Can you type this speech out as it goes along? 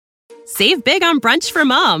Save big on brunch for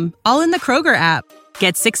mom, all in the Kroger app.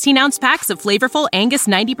 Get 16-ounce packs of flavorful Angus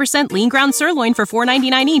 90% lean ground sirloin for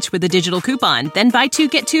 $4.99 each with a digital coupon. Then buy 2,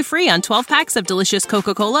 get 2 free on 12 packs of delicious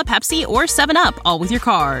Coca-Cola, Pepsi, or 7-Up, all with your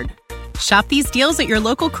card. Shop these deals at your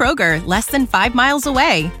local Kroger, less than 5 miles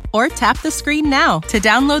away. Or tap the screen now to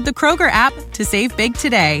download the Kroger app to save big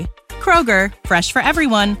today. Kroger, fresh for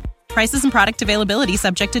everyone. Prices and product availability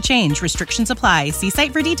subject to change. Restrictions apply. See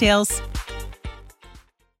site for details.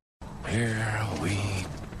 Here we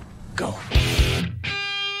go.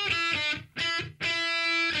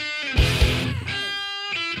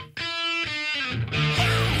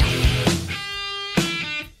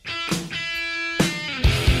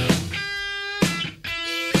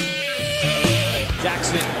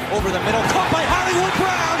 Jackson over the middle, caught by Hollywood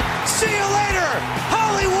Brown. See you later,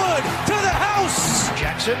 Hollywood to the house.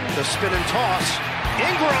 Jackson, the spin and toss.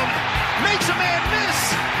 Ingram makes a man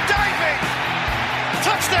miss. Diving.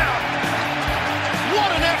 Touchdown. What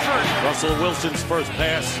an effort. Russell Wilson's first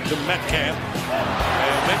pass to Metcalf.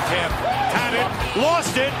 And Metcalf had it,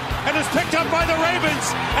 lost it, and is picked up by the Ravens.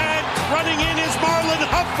 And running in is Marlon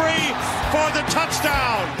Humphrey for the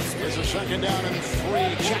touchdown. There's a second down and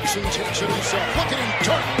 3. Jackson takes it himself. Look at him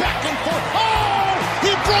dart back and forth. Oh!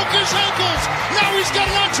 He broke his ankles. Now he's got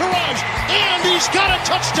an entourage. And he's got a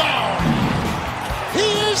touchdown. He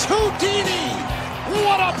is Houdini.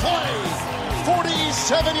 What a play.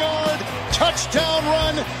 47-yard touchdown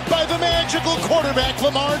run by the magical quarterback,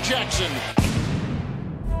 Lamar Jackson.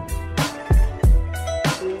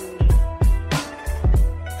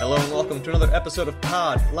 Hello and welcome to another episode of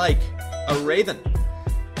Pod Like a Raven.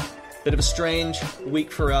 Bit of a strange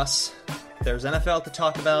week for us. There's NFL to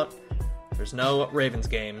talk about. There's no Ravens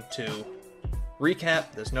game to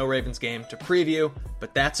recap. There's no Ravens game to preview,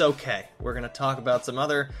 but that's okay. We're going to talk about some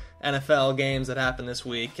other NFL games that happened this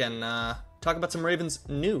week and talk about some Ravens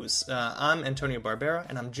news. I'm Antonio Barbera,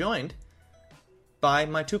 and I'm joined by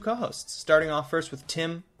my two co-hosts. Starting off first with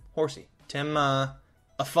Tim Horsey. Tim, a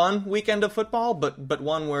fun weekend of football, but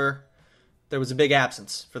one where there was a big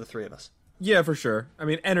absence for the three of us. Yeah, for sure. I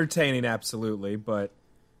mean, entertaining, absolutely, but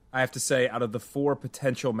I have to say, out of the 4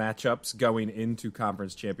 potential matchups going into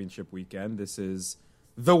Conference Championship weekend, this is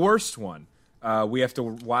the worst one. We have to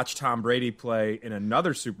watch Tom Brady play in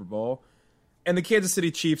another Super Bowl, and the Kansas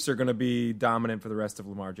City Chiefs are going to be dominant for the rest of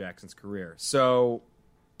Lamar Jackson's career. So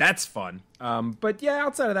that's fun. But yeah,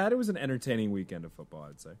 outside of that, it was an entertaining weekend of football,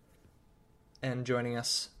 I'd say. And joining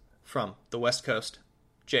us from the West Coast,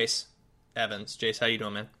 Jace Evans. Jace, how you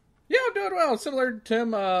doing, man? Yeah, I'm doing well. Similar to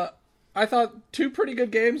Tim, I thought 2 pretty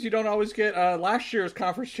good games you don't always get. Last year's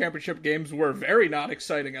conference championship games were very not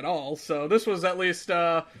exciting at all, so this was at least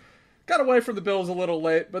got away from the Bills a little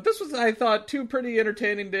late, but this was, I thought, 2 pretty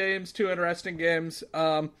entertaining games, 2 interesting games,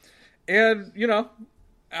 and, you know,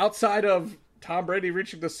 outside of Tom Brady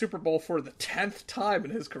reaching the Super Bowl for the 10th time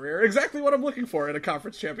in his career, exactly what I'm looking for in a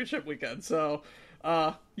conference championship weekend, so,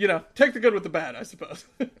 you know, take the good with the bad, I suppose.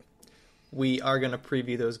 We are going to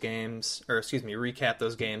preview those games, recap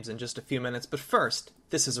those games in just a few minutes. But first,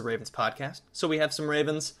 this is a Ravens podcast, so we have some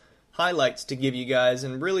Ravens highlights to give you guys.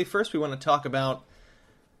 And really, first we want to talk about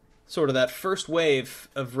sort of that first wave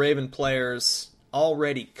of Raven players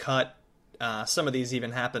already cut. Some of these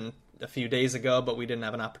even happened a few days ago, but we didn't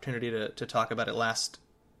have an opportunity to talk about it last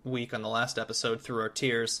week on the last episode through our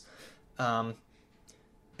tiers. But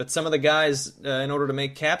some of the guys, in order to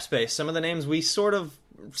make cap space, some of the names we sort of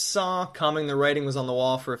saw coming, the writing was on the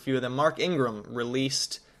wall for a few of them. Mark Ingram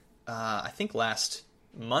released, I think last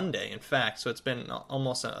Monday, in fact, so it's been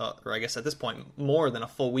almost, or I guess at this point, more than a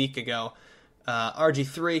full week ago.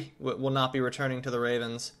 RG3 will not be returning to the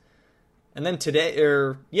Ravens. And then today,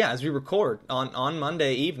 as we record on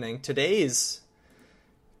Monday evening, today is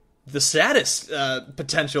the saddest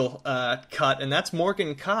potential cut, and that's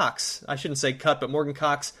Morgan Cox. I shouldn't say cut, but Morgan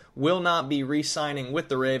Cox will not be re-signing with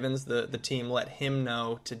the Ravens. The team let him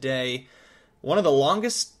know today. One of the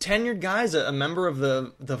longest tenured guys, a member of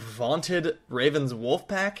the vaunted Ravens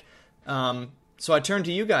Wolfpack. So I turn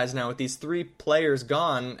to you guys now with these 3 players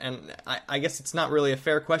gone, and I guess it's not really a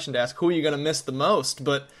fair question to ask who are you going to miss the most,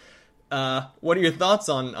 but what are your thoughts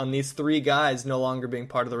on these 3 guys no longer being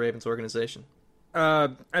part of the Ravens organization?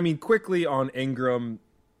 I mean, quickly on Ingram,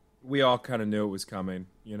 we all kind of knew it was coming,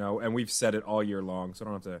 you know, and we've said it all year long, so I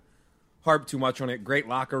don't have to harp too much on it. Great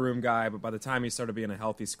locker room guy, but by the time he started being a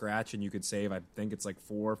healthy scratch and you could save, I think it's like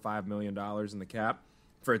 $4 or $5 million in the cap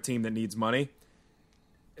for a team that needs money,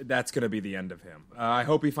 that's going to be the end of him. I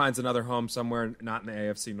hope he finds another home somewhere, not in the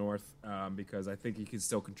AFC North, because I think he can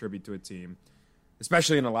still contribute to a team,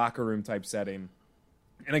 especially in a locker room type setting.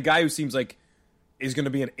 And a guy who seems like is going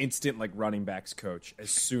to be an instant like running backs coach as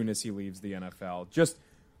soon as he leaves the NFL. Just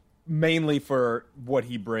mainly for what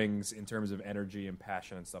he brings in terms of energy and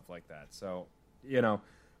passion and stuff like that. So,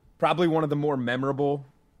 probably one of the more memorable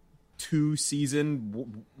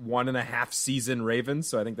 1.5 season Ravens.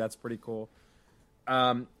 So I think that's pretty cool.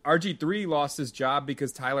 RG3 lost his job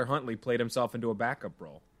because Tyler Huntley played himself into a backup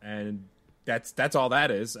role. And that's all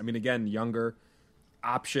that is. I mean, again, younger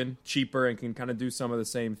option, cheaper, and can kind of do some of the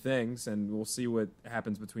same things. And we'll see what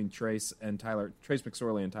happens between Trace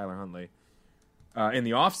McSorley and Tyler Huntley in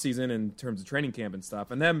the offseason in terms of training camp and stuff.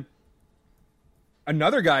 And then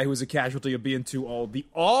another guy who was a casualty of being too old, the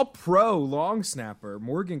all-pro long snapper,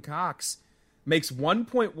 Morgan Cox, makes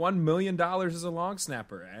 $1.1 million as a long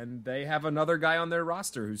snapper. And they have another guy on their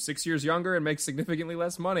roster who's 6 years younger and makes significantly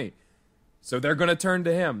less money. So they're going to turn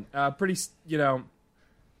to him. The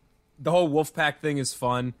whole Wolfpack thing is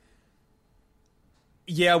fun.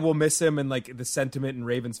 Yeah, we'll miss him, and like the sentiment in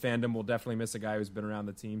Ravens fandom will definitely miss a guy who's been around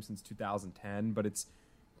the team since 2010. But it's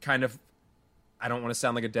kind of, I don't want to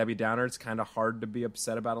sound like a Debbie Downer. It's kind of hard to be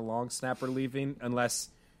upset about a long snapper leaving unless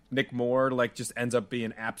Nick Moore like just ends up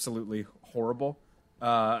being absolutely horrible,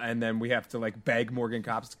 and then we have to like beg Morgan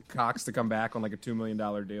Cox to come back on like a $2 million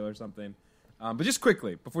deal or something. But just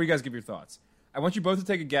quickly, before you guys give your thoughts, I want you both to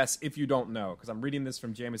take a guess if you don't know, because I'm reading this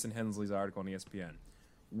from Jamison Hensley's article on ESPN.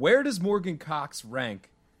 Where does Morgan Cox rank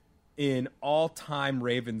in all-time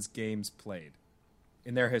Ravens games played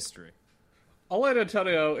in their history? I'll let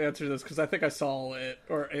Antonio answer this because I think I saw it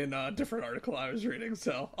or in a different article I was reading.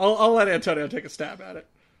 So I'll let Antonio take a stab at it.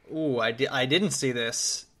 Ooh, I didn't see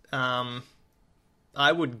this. I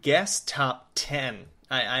would guess top 10.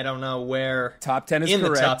 I don't know where. Top 10 is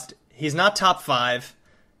correct. He's not top 5.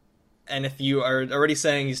 And if you are already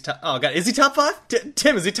saying he's top... Oh, God. Is he top 5?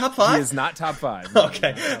 Tim, is he top 5? He is not top 5. No,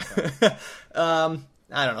 okay. Top 5. I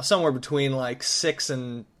don't know. Somewhere between like 6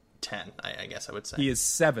 and 10, I guess I would say. He is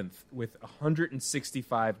 7th with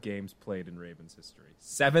 165 games played in Ravens history.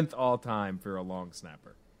 7th all-time for a long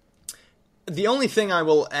snapper. The only thing I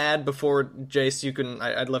will add before, Jace, you can...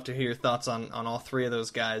 I'd love to hear your thoughts on all three of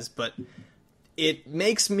those guys, but it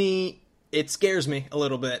scares me a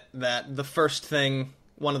little bit that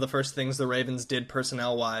one of the first things the Ravens did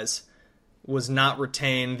personnel-wise was not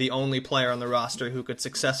retain the only player on the roster who could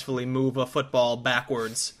successfully move a football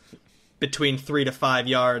backwards between 3 to 5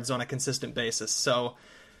 yards on a consistent basis. So,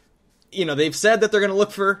 they've said that they're going to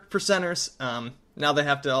look for centers. Now they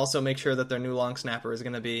have to also make sure that their new long snapper is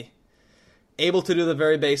going to be able to do the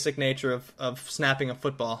very basic nature of snapping a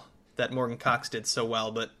football that Morgan Cox did so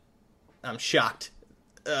well, but I'm shocked,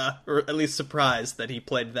 or at least surprised, that he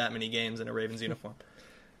played that many games in a Ravens uniform.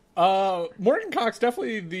 Morgan Cox,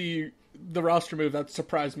 definitely the roster move that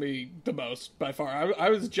surprised me the most by far. I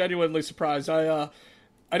was genuinely surprised. I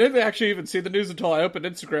didn't actually even see the news until I opened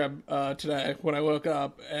Instagram today when I woke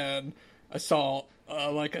up, and I saw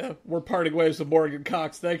we're parting ways with Morgan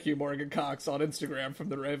Cox. Thank you, Morgan Cox, on Instagram from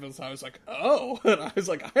the Ravens. I was like, oh, and I was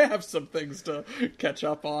like, I have some things to catch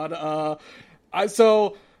up on. I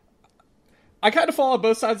kind of fall on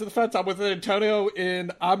both sides of the fence. I'm with Antonio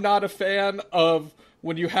I'm not a fan of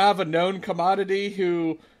when you have a known commodity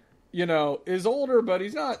who, is older, but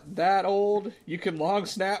he's not that old. You can long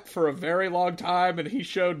snap for a very long time, and he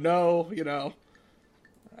showed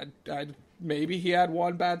maybe he had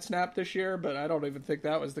one bad snap this year, but I don't even think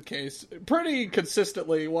that was the case. Pretty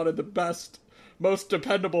consistently one of the best, most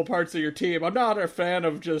dependable parts of your team. I'm not a fan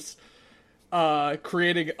of just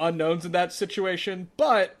creating unknowns in that situation,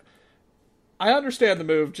 but I understand the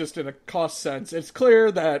move just in a cost sense. It's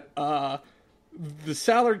clear that the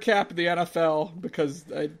salary cap in the NFL, because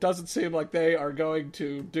it doesn't seem like they are going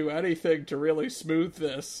to do anything to really smooth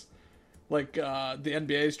this, like the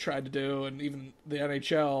NBA's tried to do, and even the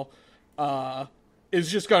NHL, is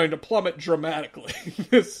just going to plummet dramatically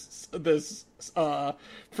this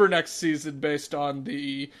for next season based on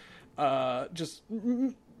the just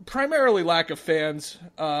primarily lack of fans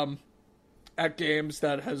at games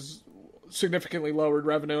that has significantly lowered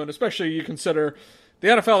revenue, and especially you consider the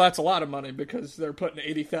NFL, that's a lot of money because they're putting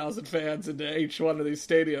 80,000 fans into each one of these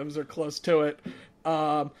stadiums or close to it.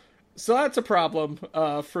 So that's a problem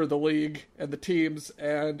for the league and the teams.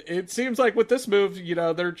 And it seems like with this move,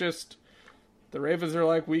 the Ravens are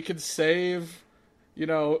like, we could save,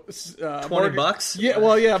 $20. Yeah,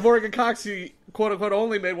 well, yeah, Morgan Cox, he quote unquote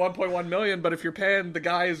only made $1.1 million, but if you're paying the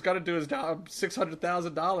guy who's got to do his job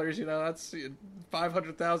 $600,000, that's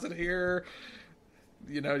 $500,000 here.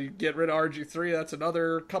 You get rid of RG3, that's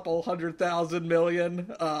another couple $100,000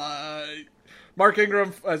 million. Mark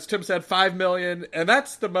Ingram, as Tim said, $5 million, and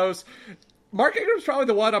that's the most. Mark Ingram's probably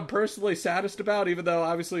the one I'm personally saddest about, even though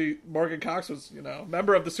obviously Morgan Cox was,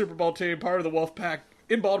 member of the Super Bowl team, part of the Wolfpack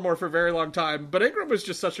in Baltimore for a very long time. But Ingram was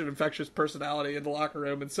just such an infectious personality in the locker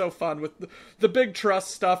room and so fun with the Big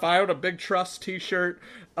Trust stuff. I own a Big Trust t-shirt.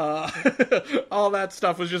 All that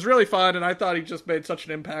stuff was just really fun, and I thought he just made such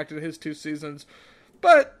an impact in his 2 seasons.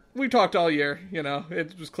 But we talked all year,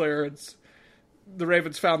 it was clear the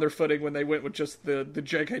Ravens found their footing when they went with just the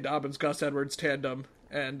J.K. Dobbins, Gus Edwards tandem,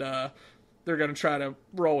 and they're going to try to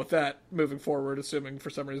roll with that moving forward, assuming for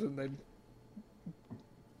some reason they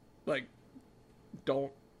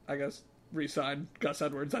don't, I guess, re-sign Gus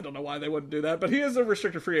Edwards. I don't know why they wouldn't do that, but he is a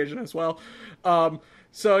restricted free agent as well.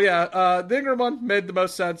 The Ingram one made the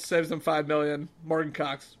most sense, saves them $5 million. Morgan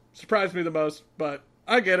Cox surprised me the most, but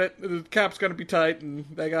I get it. The cap's going to be tight, and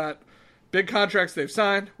they got big contracts they've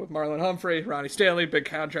signed with Marlon Humphrey, Ronnie Stanley, big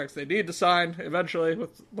contracts they need to sign eventually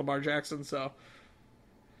with Lamar Jackson, so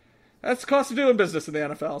that's the cost of doing business in the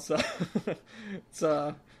NFL, so it's,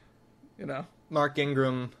 Mark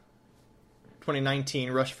Ingram,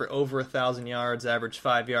 2019, rushed for over 1,000 yards, averaged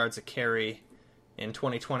 5 yards a carry. In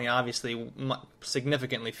 2020, obviously,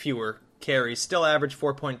 significantly fewer carries. Still averaged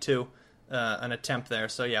 4.2 an attempt there.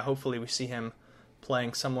 So, yeah, hopefully we see him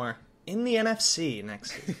playing somewhere in the NFC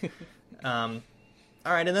next season. All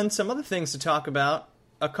right, and then some other things to talk about.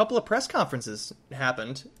 A couple of press conferences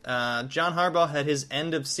happened. John Harbaugh had his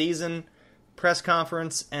end-of-season press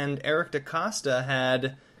conference, and Eric DeCosta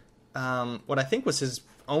had what I think was his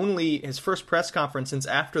first press conference since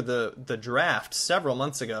after the draft several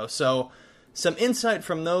months ago. So some insight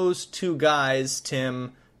from those two guys,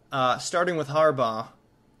 Tim, starting with Harbaugh.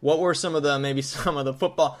 What were some of the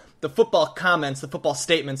football comments, the football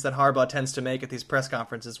statements that Harbaugh tends to make at these press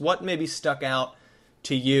conferences? What maybe stuck out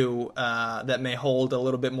to you that may hold a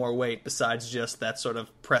little bit more weight besides just that sort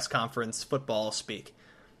of press conference football speak?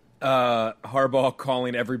 Harbaugh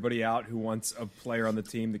calling everybody out who wants a player on the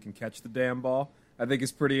team that can catch the damn ball, I think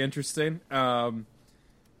is pretty interesting.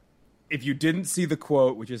 If you didn't see the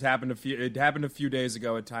quote, which it happened a few days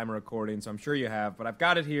ago at time of recording, so I'm sure you have, but I've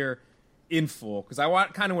got it here in full because I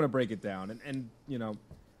kind of want to break it down. And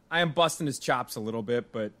I am busting his chops a little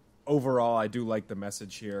bit, but overall I do like the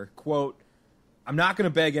message here. Quote, "I'm not going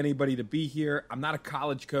to beg anybody to be here. I'm not a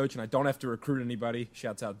college coach, and I don't have to recruit anybody."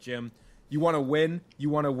 Shouts out Jim. You want to win. You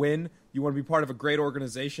want to win. You want to be part of a great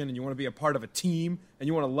organization, and you want to be a part of a team, and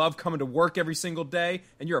you want to love coming to work every single day,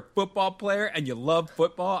 and you're a football player, and you love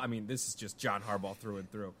football. I mean, this is just John Harbaugh through and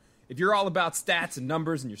through. If you're all about stats and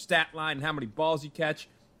numbers and your stat line and how many balls you catch,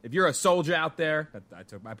 if you're a soldier out there,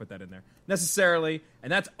 I put that in there, necessarily,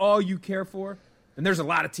 and that's all you care for, then there's a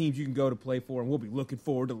lot of teams you can go to play for, and we'll be looking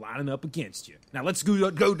forward to lining up against you. Now let's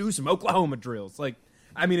go do some Oklahoma drills. It's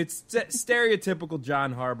stereotypical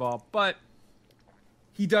John Harbaugh, but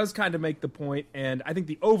he does kind of make the point, and I think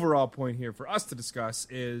the overall point here for us to discuss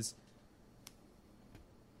is,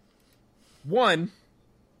 one,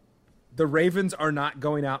 the Ravens are not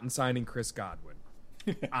going out and signing Chris Godwin.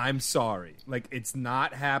 I'm sorry. It's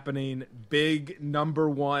not happening. Big number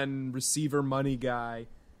one receiver money guy,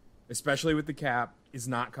 especially with the cap, is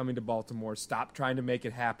not coming to Baltimore. Stop trying to make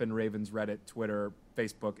it happen, Ravens, Reddit, Twitter,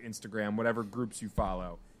 Facebook, Instagram, whatever groups you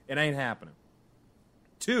follow. It ain't happening.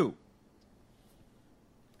 Two,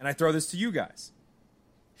 and I throw this to you guys,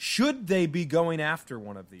 should they be going after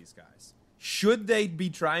one of these guys? Should they be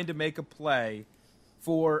trying to make a play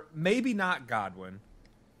for maybe not Godwin,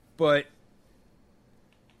 but,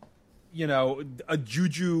 a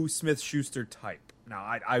Juju Smith-Schuster type? Now,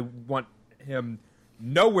 I want him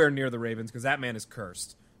nowhere near the Ravens because that man is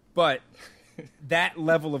cursed. But that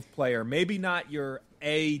level of player, maybe not your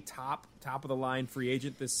top of the line free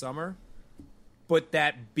agent this summer, but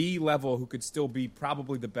that B level who could still be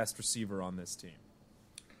probably the best receiver on this team.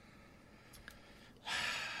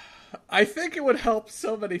 I think it would help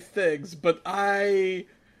so many things, but I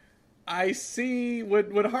see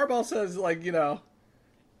when Harbaugh says,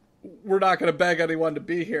 we're not going to beg anyone to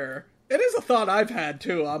be here. It is a thought I've had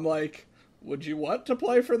too. I'm like, would you want to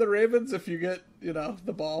play for the Ravens if you get,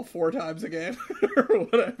 the ball 4 times a game or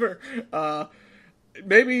whatever?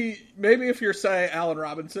 Maybe if you're, say, Allen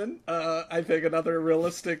Robinson, I think another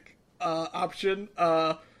realistic option.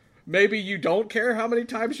 Maybe you don't care how many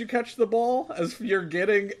times you catch the ball, as you're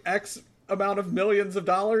getting X amount of millions of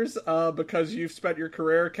dollars because you've spent your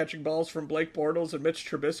career catching balls from Blake Bortles and Mitch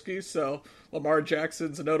Trubisky, so Lamar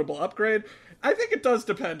Jackson's a notable upgrade. I think it does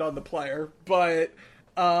depend on the player, but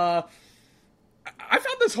I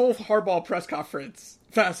found this whole Harbaugh press conference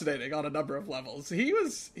fascinating on a number of levels. He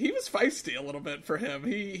was feisty a little bit for him.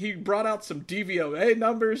 He brought out some DVOA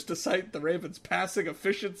numbers to cite the Ravens' passing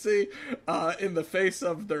efficiency in the face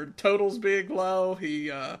of their totals being low.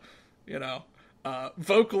 He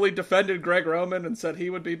vocally defended Greg Roman and said he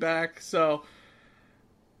would be back. So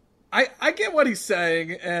I get what he's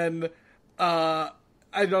saying, and I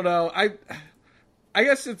don't know. I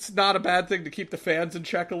guess it's not a bad thing to keep the fans in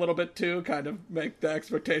check a little bit too, kind of make the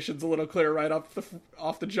expectations a little clearer right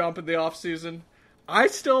off the jump in the offseason. I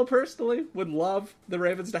still personally would love the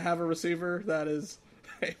Ravens to have a receiver that is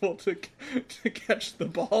able to catch the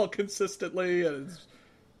ball consistently and is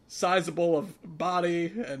sizable of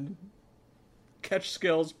body and catch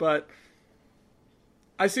skills, but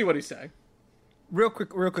I see what he's saying. Real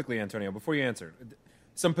quickly, Antonio, before you answer,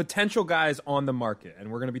 some potential guys on the market, and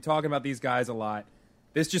we're going to be talking about these guys a lot.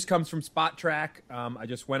 This just comes from Spot Track. I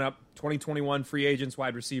just went up 2021 free agents,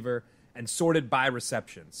 wide receiver, and sorted by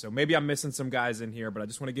reception. So maybe I'm missing some guys in here, but I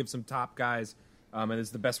just want to give some top guys, and it's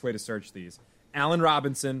the best way to search these. Allen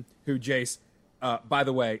Robinson, who, Jace, by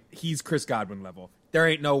the way, he's Chris Godwin level. There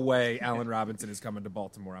ain't no way Allen Robinson is coming to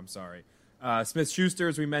Baltimore. I'm sorry. Smith-Schuster,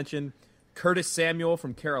 as we mentioned. Curtis Samuel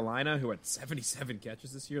from Carolina, who had 77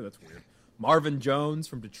 catches this year. That's weird. Marvin Jones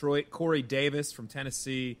from Detroit. Corey Davis from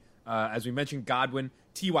Tennessee. As we mentioned, Godwin.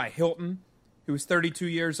 T.Y. Hilton, who's 32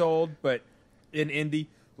 years old, but in Indy.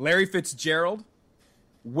 Larry Fitzgerald.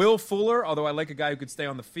 Will Fuller, although I like a guy who could stay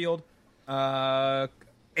on the field.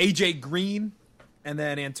 A.J. Green. And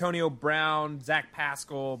then Antonio Brown, Zach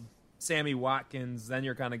Pascal, Sammy Watkins. Then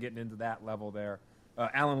you're kind of getting into that level there.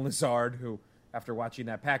 Alan Lazard, who, after watching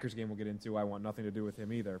that Packers game we'll get into, I want nothing to do with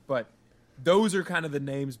him either. But those are kind of the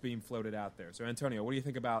names being floated out there. So, Antonio, what do you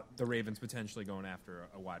think about the Ravens potentially going after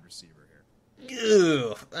a wide receiver here?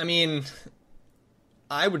 Ugh. I mean,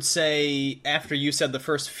 I would say after you said the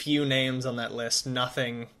first few names on that list,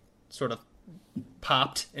 nothing sort of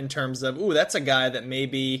popped in terms of, ooh, that's a guy that may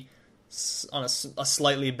be on a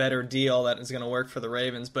slightly better deal that is going to work for the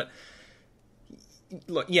Ravens. But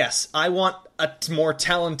look, yes, I want a more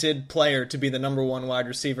talented player to be the number one wide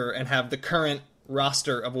receiver and have the current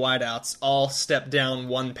roster of wideouts all step down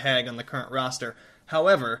one peg on the current roster.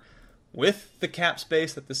 However, with the cap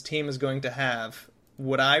space that this team is going to have,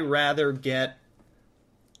 would I rather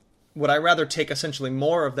take essentially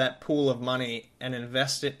more of that pool of money and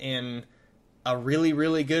invest it in a really,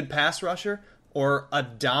 really good pass rusher or a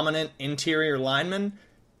dominant interior lineman?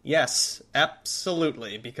 Yes,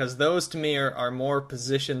 absolutely, because those to me are more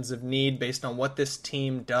positions of need based on what this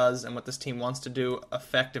team does and what this team wants to do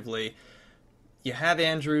effectively. You have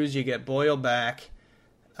Andrews, you get Boyle back.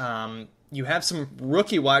 You have some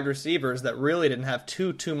rookie wide receivers that really didn't have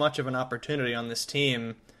too much of an opportunity on this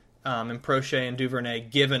team in Prochet and Duvernay,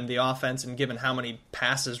 given the offense and given how many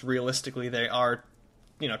passes realistically they are,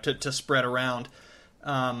 to spread around.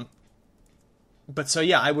 But so,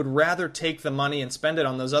 yeah, I would rather take the money and spend it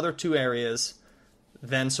on those other two areas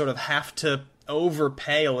than sort of have to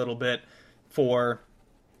overpay a little bit for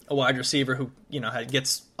a wide receiver who,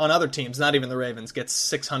 gets, on other teams, not even the Ravens, gets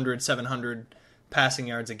 600, 700 passing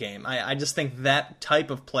yards a game. I just think that type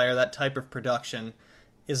of player, that type of production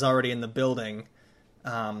is already in the building.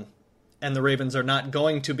 And the Ravens are not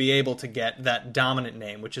going to be able to get that dominant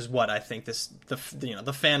name, which is what I think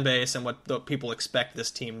the fan base and what the people expect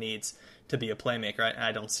this team needs to be a playmaker.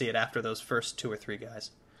 I don't see it after those first two or three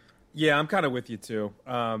guys. Yeah, I'm kind of with you too.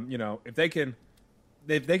 If they can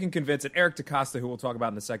convince it. Eric DaCosta, who we'll talk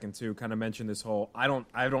about in a second too, kind of mentioned this whole. I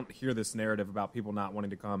don't hear this narrative about people not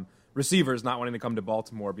wanting to come, receivers not wanting to come to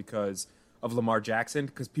Baltimore because of Lamar Jackson,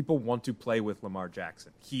 because people want to play with Lamar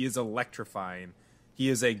Jackson. He is electrifying. He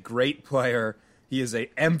is a great player. He is a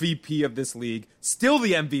MVP of this league. Still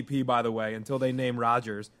the MVP, by the way, until they name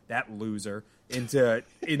Rodgers, that loser, into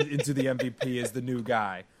the MVP as the new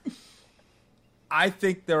guy. I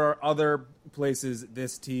think there are other places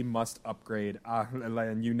this team must upgrade.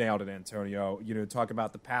 And you nailed it, Antonio. Talk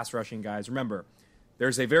about the pass rushing guys. Remember,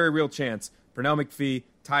 there's a very real chance Pernell McPhee,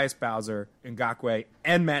 Tyus Bowser, Ngakoue,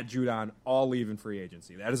 and Matt Judon all leave in free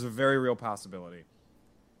agency. That is a very real possibility.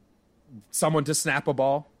 Someone to snap a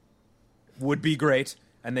ball would be great.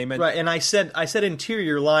 And they meant right. And I said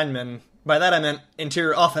interior lineman. By that I meant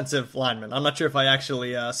interior offensive lineman. I'm not sure if I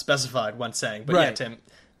actually specified when saying, but right. Yeah, Tim,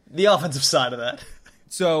 the offensive side of that.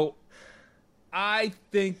 So I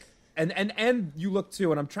think, and you look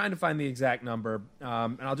too, and I'm trying to find the exact number,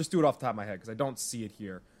 and I'll just do it off the top of my head because I don't see it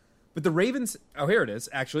here. But the Ravens, oh, here it is,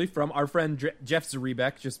 actually, from our friend Jeff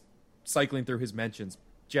Zarebek, just cycling through his mentions.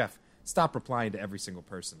 Jeff, stop replying to every single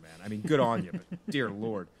person, man. I mean, good on you, but dear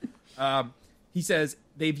Lord. He says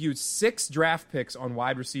they've used 6 draft picks on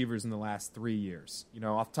wide receivers in the last 3 years. You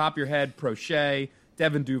know, off the top of your head, Prochet,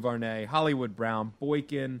 Devin Duvernay, Hollywood Brown,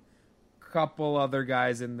 Boykin, couple other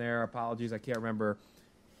guys in there. Apologies, I can't remember.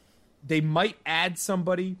 They might add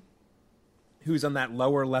somebody who's on that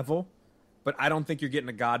lower level, but I don't think you're getting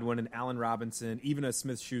a Godwin, an Allen Robinson, even a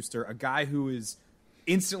Smith-Schuster, a guy who is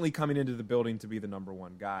instantly coming into the building to be the number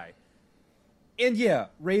one guy. And yeah,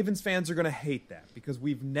 Ravens fans are going to hate that because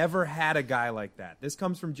we've never had a guy like that. This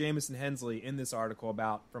comes from Jamison Hensley in this article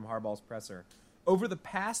from Harbaugh's presser. Over the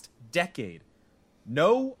past decade,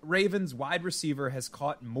 no Ravens wide receiver has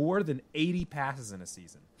caught more than 80 passes in a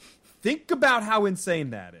season. Think about how insane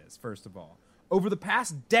that is, first of all. Over the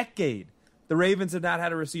past decade, the Ravens have not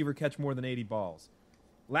had a receiver catch more than 80 balls.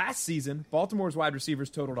 Last season, Baltimore's wide receivers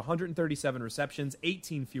totaled 137 receptions,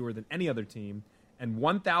 18 fewer than any other team, and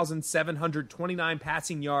 1,729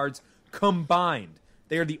 passing yards combined.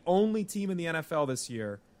 They are the only team in the NFL this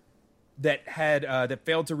year that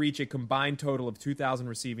failed to reach a combined total of 2,000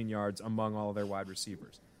 receiving yards among all of their wide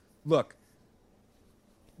receivers. Look,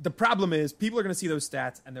 the problem is people are going to see those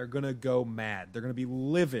stats and they're going to go mad. They're going to be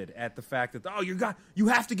livid at the fact that, you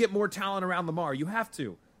have to get more talent around Lamar. You have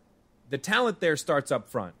to. The talent there starts up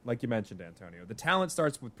front, like you mentioned, Antonio. The talent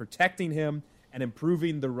starts with protecting him and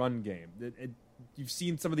improving the run game. You've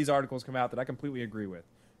seen some of these articles come out that I completely agree with.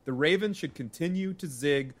 The Ravens should continue to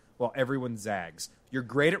zig while everyone zags. You're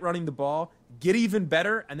great at running the ball. Get even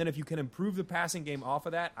better, and then if you can improve the passing game off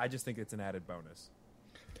of that, I just think it's an added bonus.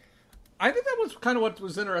 I think that was kind of what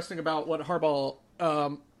was interesting about what Harbaugh,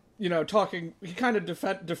 talking. He kind of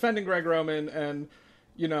defending Greg Roman, and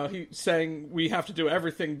he saying we have to do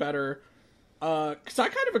everything better. Because I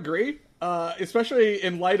kind of agree, especially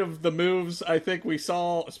in light of the moves I think we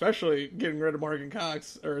saw, especially getting rid of Morgan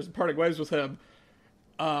Cox or parting ways with him.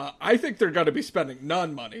 I think they're going to be spending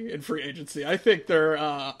none money in free agency. I think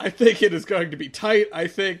I think it is going to be tight. I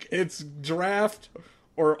think it's draft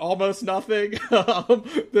or almost nothing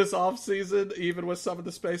this offseason, even with some of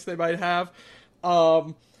the space they might have.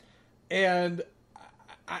 And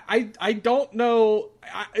I don't know.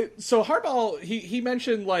 So Harbaugh, he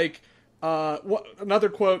mentioned another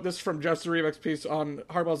quote, this is from Jeff Zariev's piece on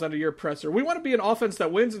Harbaugh's end-of-year presser. We want to be an offense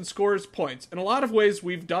that wins and scores points. In a lot of ways,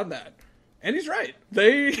 we've done that. And he's right.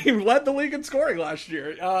 They led the league in scoring last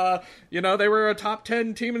year. They were a top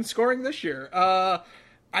 10 team in scoring this year.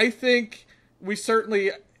 I think we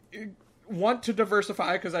certainly want to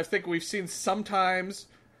diversify because I think we've seen sometimes,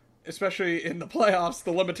 especially in the playoffs,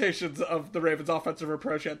 the limitations of the Ravens' offensive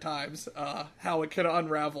approach at times, how it can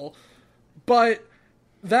unravel. But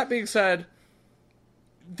that being said,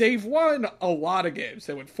 they've won a lot of games.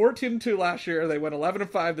 They went 14-2 last year. They went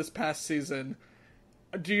 11-5 this past season.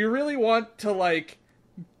 Do you really want to,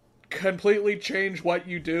 completely change what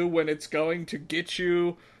you do when it's going to get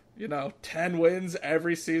you, 10 wins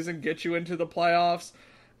every season, get you into the playoffs?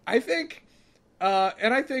 I think,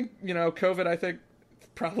 COVID, I think,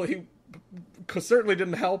 probably certainly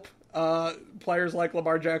didn't help players like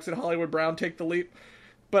Lamar Jackson, Hollywood Brown take the leap.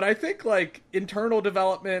 But I think, internal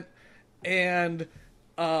development and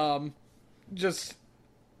just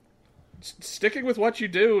sticking with what you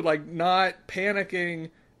do, not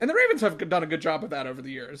panicking. And the Ravens have done a good job of that over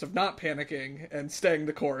the years, of not panicking and staying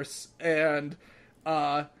the course and,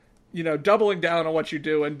 doubling down on what you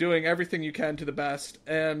do and doing everything you can to the best.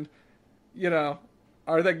 And,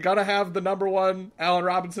 are they going to have the number one Allen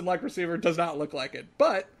Robinson-like receiver? Does not look like it.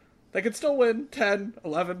 But they could still win 10,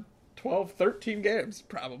 11, 12, 13 games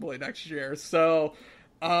probably next year. So,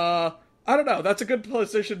 I don't know. That's a good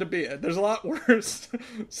position to be in. There's a lot worse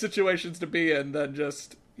situations to be in than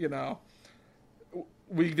just,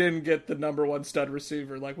 we didn't get the number one stud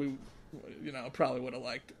receiver like we, probably would have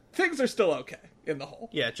liked. Things are still okay in the whole.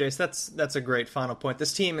 Yeah, Jace, that's a great final point.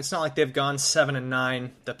 This team, it's not like they've gone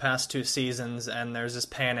 7-9 the past 2 seasons and there's this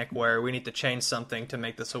panic where we need to change something to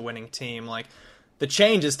make this a winning team. The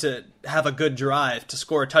change is to have a good drive, to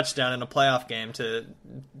score a touchdown in a playoff game, to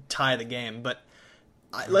tie the game. But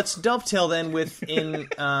let's dovetail then to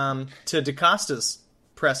DeCosta's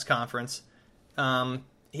press conference.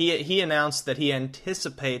 He announced that he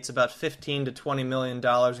anticipates about $15 to $20 million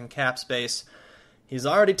in cap space. He's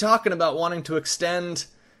already talking about wanting to extend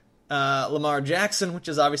Lamar Jackson, which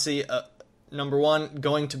is obviously, number one,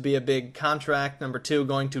 going to be a big contract. Number two,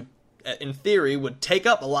 going to, in theory, would take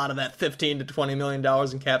up a lot of that $15 to $20 million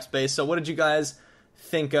in cap space. So what did you guys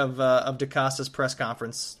think of DeCosta's press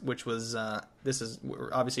conference, which was,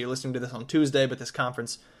 obviously you're listening to this on Tuesday, but this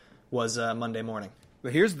conference was Monday morning.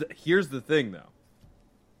 But here's the thing, though.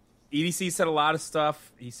 EDC said a lot of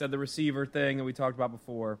stuff. He said the receiver thing that we talked about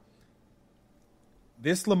before.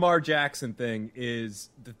 this Lamar Jackson thing is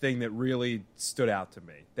the thing that really stood out to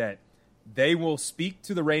me. That they will speak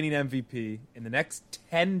to the reigning MVP in the next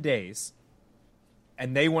 10 days,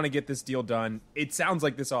 and they want to get this deal done. It sounds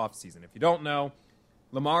like this offseason. If you don't know,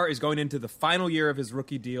 Lamar is going into the final year of his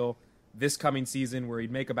rookie deal this coming season, where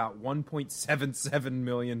he'd make about $1.77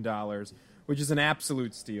 million, which is an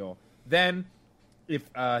absolute steal. Then, if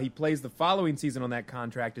he plays the following season on that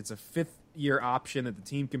contract, it's a 5th-year option that the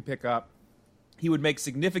team can pick up. He would make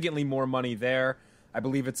significantly more money there. I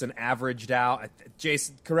believe it's an averaged out.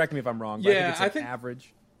 Jason, correct me if I'm wrong, but I think it's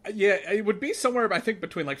average. Yeah, it would be somewhere, I think,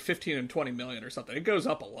 between like 15 and 20 million or something. It goes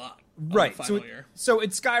up a lot. Right. The final year. So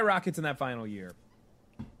it skyrockets in that final year.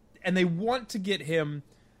 And they want to get him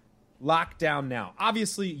locked down now.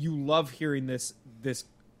 Obviously, you love hearing this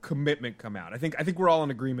commitment come out. I think we're all in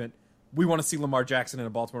agreement. We want to see Lamar Jackson in a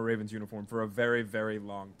Baltimore Ravens uniform for a very, very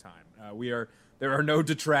long time. There are no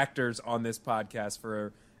detractors on this podcast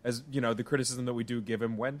for, as you know, the criticism that we do give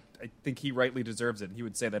him, when I think he rightly deserves it. And he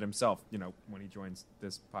would say that himself, you know, when he joins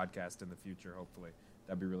this podcast in the future, hopefully.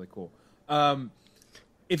 That'd be really cool.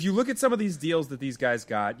 If you look at some of these deals that these guys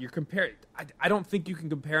got, you're comparing. I don't think you can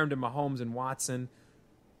compare them to Mahomes and Watson,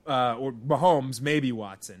 or Mahomes, maybe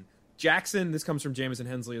Watson. Jackson, this comes from Jamison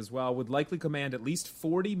Hensley as well, would likely command at least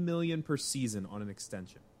 $40 million per season on an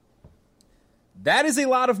extension. That is a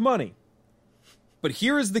lot of money. But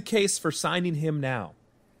here is the case for signing him now.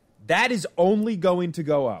 That is only going to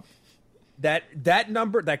go up. That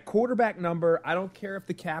number, that quarterback number, I don't care if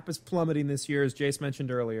the cap is plummeting this year, as Jace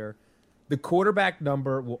mentioned earlier. The quarterback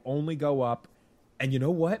number will only go up. And you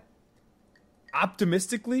know what?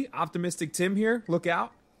 Optimistic Tim here, look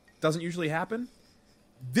out. Doesn't usually happen.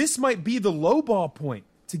 This might be the low ball point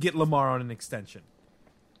to get Lamar on an extension.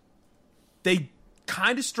 They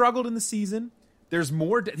kind of struggled in the season. There's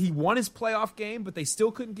more. He won his playoff game, but they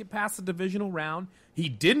still couldn't get past the divisional round. He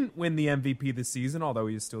didn't win the MVP this season, although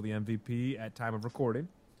he is still the MVP at time of recording.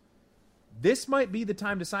 This might be the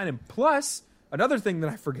time to sign him. Plus, another thing that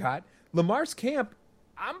I forgot, Lamar's camp,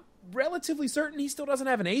 I'm relatively certain he still doesn't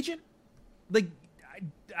have an agent. Like,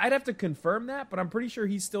 I'd have to confirm that, but I'm pretty sure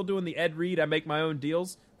he's still doing the Ed Reed, I make my own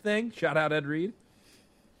deals thing. Shout out Ed Reed.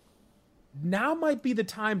 Now might be the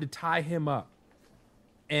time to tie him up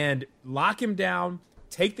and lock him down,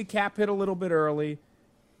 take the cap hit a little bit early,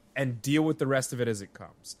 and deal with the rest of it as it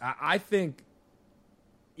comes. I think,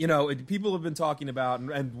 you know, people have been talking about,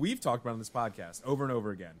 and we've talked about on this podcast over and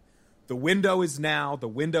over again, the window is now. The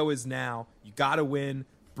window is now. You got to win.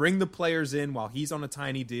 Bring the players in while he's on a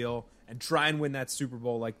tiny deal and try and win that Super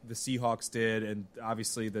Bowl like the Seahawks did, and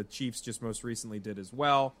obviously the Chiefs just most recently did as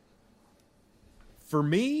well. For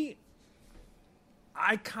me,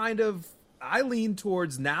 I lean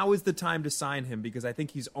towards now is the time to sign him, because I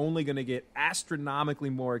think he's only going to get astronomically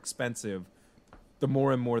more expensive the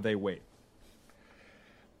more and more they wait.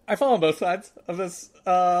 I fall on both sides of this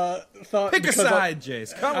thought. Pick a side,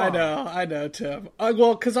 Jace. Come on. I know, Tim.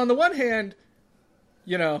 Well, because on the one hand,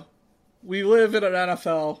 you know, we live in an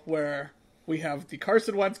NFL where we have the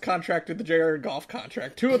Carson Wentz contract and the Jared Goff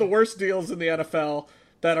contract, two of the worst deals in the NFL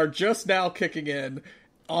that are just now kicking in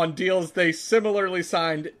on deals they similarly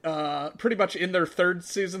signed pretty much in their fourth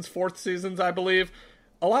seasons, I believe,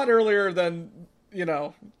 a lot earlier than, you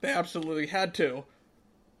know, they absolutely had to.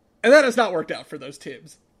 And that has not worked out for those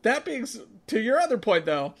teams. That being, to your other point,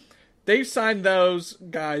 though, they signed those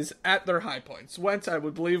guys at their high points. Wentz, I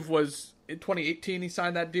would believe, was in 2018 he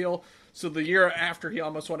signed that deal. So the year after he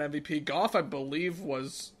almost won MVP. Goff, I believe,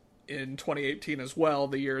 was in 2018 as well,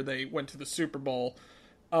 the year they went to the Super Bowl,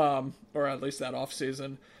 or at least that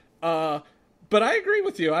offseason. But I agree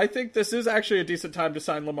with you. I think this is actually a decent time to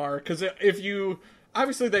sign Lamar, because if you...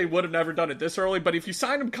 Obviously, they would have never done it this early, but if you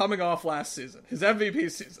signed him coming off last season, his MVP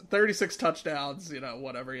season, 36 touchdowns, you know,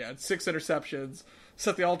 whatever he had, 6 interceptions,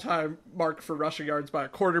 set the all-time mark for rushing yards by a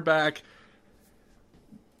quarterback,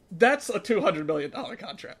 that's a $200 million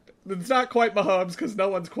contract. It's not quite Mahomes, because no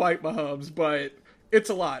one's quite Mahomes, but it's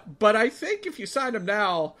a lot. But I think if you sign him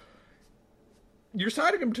now, you're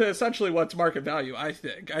signing him to essentially what's market value, I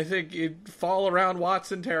think. I think you'd fall around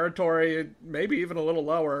Watson territory, maybe even a little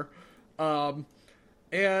lower.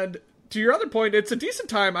 And to your other point, it's a decent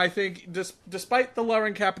time, I think, despite the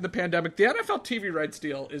lowering cap and the pandemic. The NFL TV rights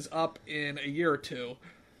deal is up in a year or two.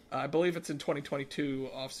 I believe it's in 2022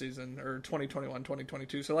 offseason, or 2021,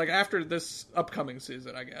 2022. So, like, after this upcoming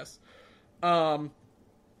season, I guess.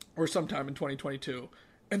 Or sometime in 2022.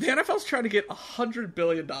 And the NFL's trying to get $100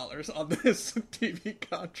 billion on this TV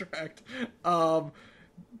contract.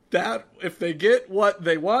 That, if they get what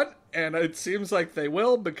they want, and it seems like they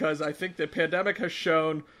will, because I think the pandemic has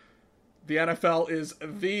shown the NFL is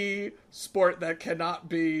the sport that cannot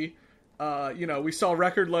be, we saw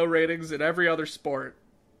record low ratings in every other sport,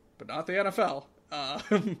 but not the NFL.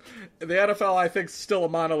 The NFL, I think, is still a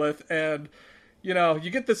monolith, and you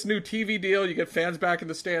get this new TV deal, you get fans back in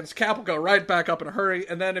the stands, cap will go right back up in a hurry,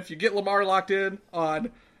 and then if you get Lamar locked in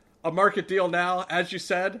on a market deal now, as you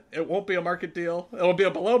said, it won't be a market deal. It'll be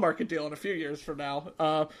a below market deal in a few years from now.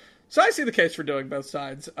 So I see the case for doing both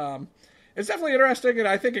sides. It's definitely interesting and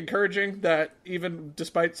I think encouraging that even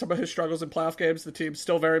despite some of his struggles in playoff games, the team's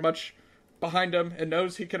still very much behind him and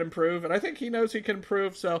knows he can improve, and I think he knows he can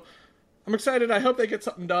improve, so I'm excited. I hope they get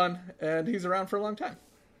something done, and he's around for a long time.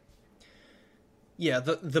 Yeah,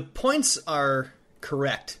 the points are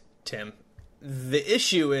correct, Tim. The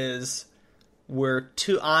issue is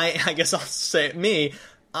I guess I'll say it me,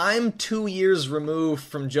 I'm 2 years removed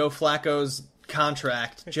from Joe Flacco's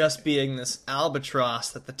contract just being this albatross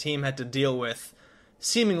that the team had to deal with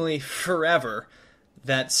seemingly forever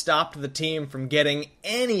that stopped the team from getting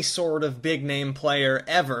any sort of big-name player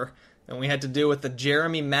ever, and we had to deal with the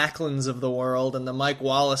Jeremy Maclins of the world and the Mike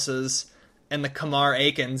Wallaces and the Kamar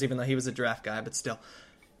Aikens, even though he was a draft guy, but still.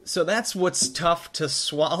 So that's what's tough to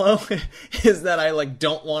swallow, is that I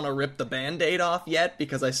don't want to rip the Band-Aid off yet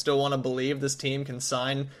because I still want to believe this team can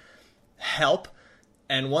sign help.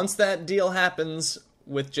 And once that deal happens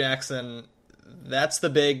with Jackson, that's the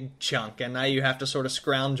big chunk, and now you have to sort of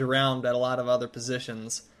scrounge around at a lot of other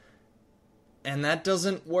positions. And that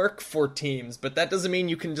doesn't work for teams, but that doesn't mean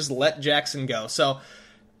you can just let Jackson go. So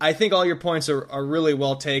I think all your points are really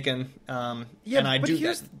well taken.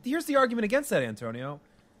 Here's the argument against that, Antonio.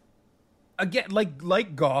 Again,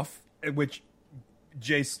 like Goff, which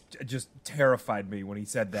Jace just terrified me when he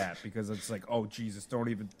said that, because it's like, oh, Jesus, don't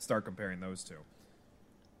even start comparing those two.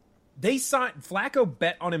 Flacco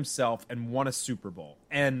bet on himself and won a Super Bowl,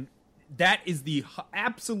 and that is the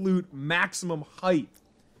absolute maximum height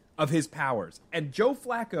of his powers. And Joe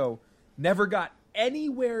Flacco never got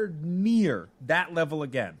anywhere near that level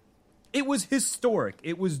again. It was historic.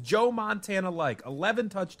 It was Joe Montana-like. 11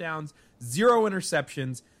 touchdowns, 0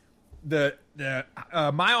 interceptions, the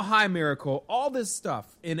Mile High Miracle, all this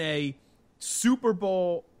stuff in a Super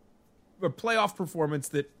Bowl or playoff performance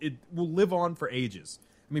that it will live on for ages.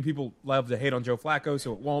 I mean, people love to hate on Joe Flacco,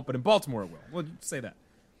 so it won't, but in Baltimore it will. Well, you say that.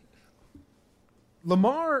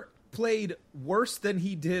 Lamar played worse than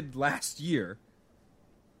he did last year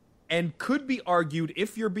and could be argued,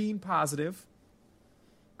 if you're being positive,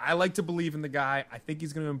 I like to believe in the guy. I think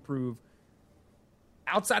he's going to improve.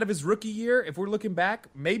 Outside of his rookie year, if we're looking back,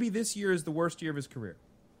 maybe this year is the worst year of his career.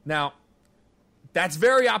 Now, that's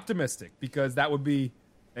very optimistic because that would be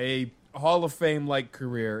a Hall of Fame-like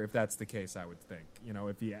career if that's the case, I would think.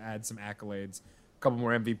 If he adds some accolades, a couple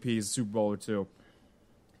more MVPs, Super Bowl or two.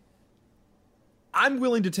 I'm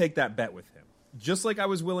willing to take that bet with him. Just like I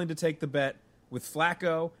was willing to take the bet with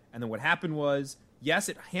Flacco, and then what happened was, yes,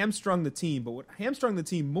 it hamstrung the team, but what hamstrung the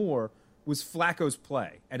team more was Flacco's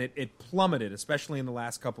play, and it plummeted, especially in the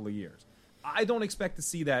last couple of years. I don't expect to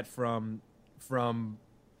see that from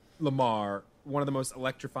Lamar, one of the most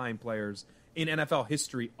electrifying players in NFL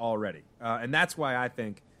history already. And that's why I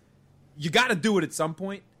think you got to do it at some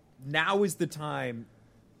point. Now is the time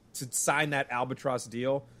to sign that albatross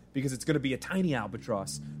deal, because it's going to be a tiny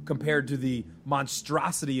albatross compared to the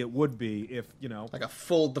monstrosity it would be if, like the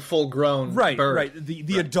full grown bird. Right.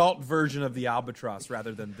 The adult version of the albatross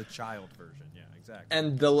rather than the child version. Yeah, exactly.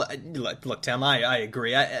 And look, Tim, I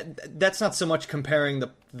agree. That's not so much comparing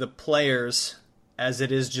the players as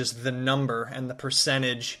it is just the number and the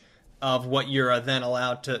percentage of what you're then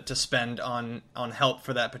allowed to spend on help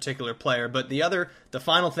for that particular player. But the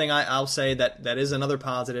final thing I'll say that is another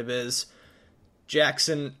positive is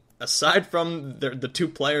Jackson, aside from the two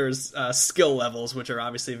players' skill levels, which are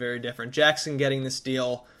obviously very different, Jackson getting this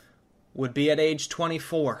deal would be at age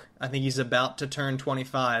 24. I think he's about to turn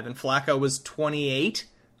 25, and Flacco was 28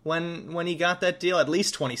 when he got that deal, at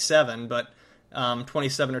least 27, but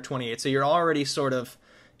 27 or 28. So you're already sort of,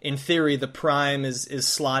 in theory, the prime is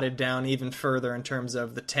slotted down even further in terms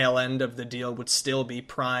of the tail end of the deal would still be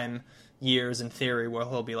prime years in theory, where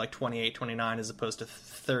he'll be like 28, 29 as opposed to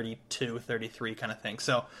 32, 33 kind of thing.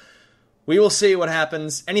 So we will see what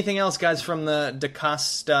happens. Anything else, guys, from the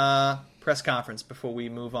DaCosta press conference before we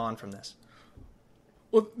move on from this?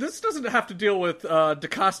 Well, this doesn't have to deal with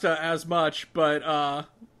DaCosta as much, but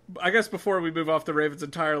I guess before we move off the Ravens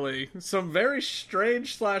entirely, some very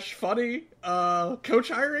strange / funny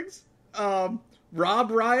coach hirings.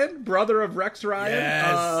 Rob Ryan, brother of Rex Ryan,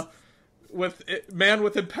 yes. Man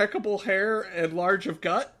with impeccable hair and large of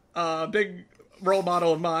gut, big role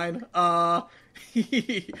model of mine.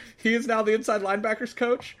 He is now the inside linebackers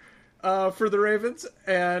coach. for the Ravens.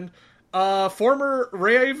 And former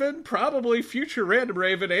Raven, probably future Random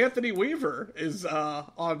Raven, Anthony Weaver is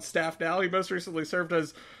on staff now. He most recently served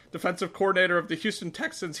as defensive coordinator of the Houston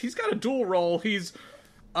Texans. He's got a dual role. He's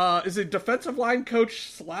is a defensive line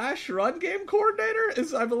coach / run game coordinator,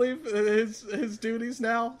 is I believe his duties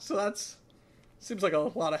now. So that's seems like a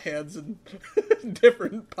lot of hands and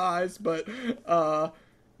different pies. But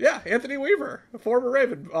yeah, Anthony Weaver, a former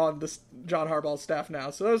Raven, on this John Harbaugh staff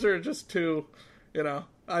now. So those are just two,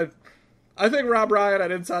 I think Rob Ryan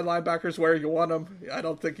at inside linebackers where you want him. I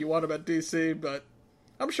don't think you want him at DC, but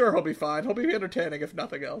I'm sure he'll be fine. He'll be entertaining if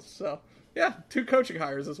nothing else. So yeah, 2 coaching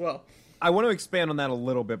hires as well. I want to expand on that a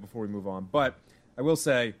little bit before we move on, but I will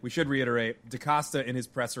say we should reiterate DaCosta in his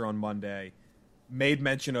presser on Monday made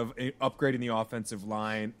mention of upgrading the offensive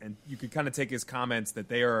line, and you could kind of take his comments that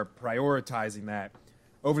they are prioritizing that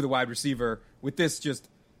over the wide receiver with this just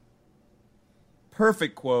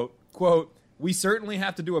perfect quote, "We certainly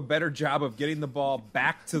have to do a better job of getting the ball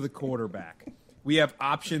back to the quarterback. We have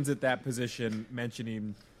options at that position,"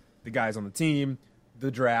 mentioning the guys on the team,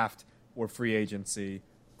 the draft, or free agency.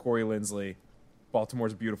 Corey Linsley,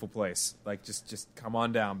 Baltimore's a beautiful place. Like, just come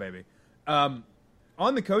on down, baby. On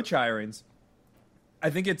the coach hirings, I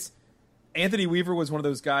think it's Anthony Weaver was one of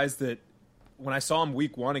those guys that when I saw him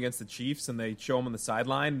week 1 against the Chiefs and they show him on the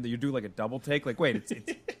sideline, you do like a double take. Like, wait, it's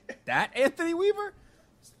that Anthony Weaver?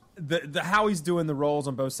 The how he's doing the roles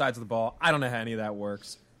on both sides of the ball, I don't know how any of that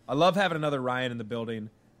works. I love having another Ryan in the building.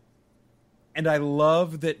 And I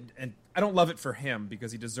love that, and I don't love it for him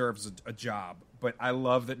because he deserves a job, but I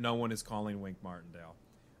love that no one is calling Wink Martindale.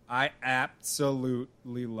 I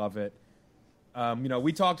absolutely love it.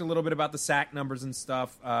 We talked a little bit about the sack numbers and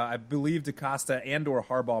stuff. I believe DaCosta and or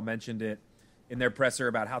Harbaugh mentioned it in their presser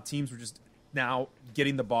about how teams were just now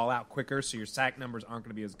getting the ball out quicker, so your sack numbers aren't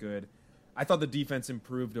going to be as good. I thought the defense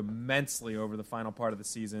improved immensely over the final part of the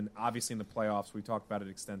season. Obviously in the playoffs, we talked about it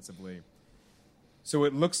extensively. So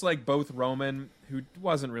it looks like both Roman, who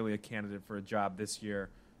wasn't really a candidate for a job this year,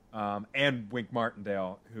 and Wink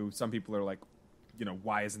Martindale, who some people are like,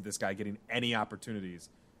 why isn't this guy getting any opportunities?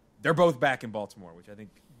 They're both back in Baltimore, which I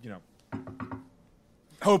think,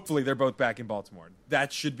 hopefully they're both back in Baltimore.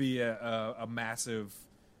 That should be a massive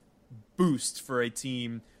boost for a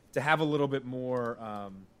team to have a little bit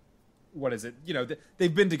more,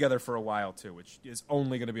 they've been together for a while too, which is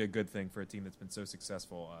only going to be a good thing for a team that's been so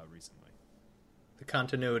successful recently. The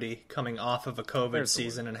continuity coming off of a COVID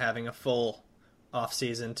season and having a full off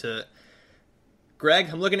season to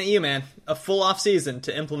Greg, I'm looking at you, man. A full off season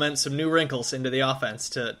to implement some new wrinkles into the offense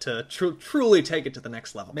to truly take it to the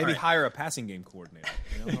next level. Maybe hire a passing game coordinator.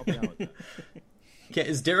 Help me out with that. Okay,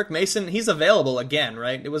 is Derek Mason? He's available again,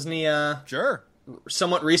 right? Wasn't he? Sure.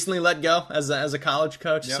 Somewhat recently let go as a college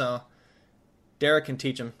coach. Yep. So Derek can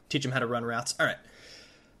teach him how to run routes. All right.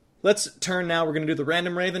 Let's turn now. We're going to do the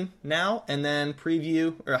Random Raven now, and then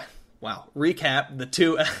recap the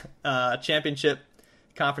 2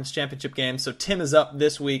 conference championship games. So Tim is up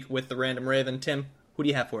this week with the Random Raven. Tim, who do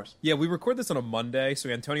you have for us? Yeah, we record this on a Monday,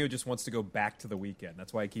 so Antonio just wants to go back to the weekend.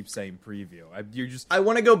 That's why I keep saying preview. I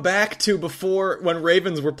want to go back to before when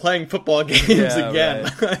Ravens were playing football games again.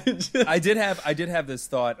 Right. I did have this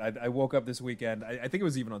thought. I woke up this weekend. I think it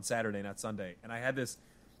was even on Saturday, not Sunday, and I had this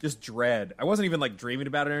just dread. I wasn't even like dreaming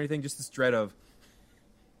about it or anything, just this dread of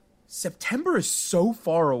September is so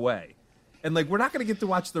far away. And like we're not going to get to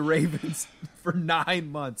watch the Ravens for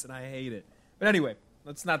 9 months, and I hate it. But anyway,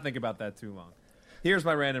 let's not think about that too long. Here's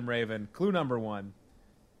my Random Raven. Clue number 1.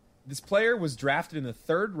 This player was drafted in the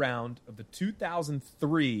 3rd round of the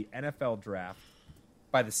 2003 NFL Draft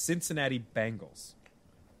by the Cincinnati Bengals.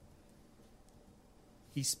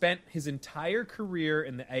 He spent his entire career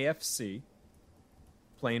in the AFC,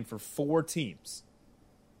 playing for 4 teams.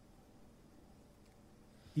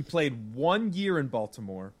 He played 1 year in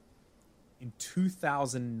Baltimore in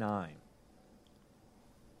 2009.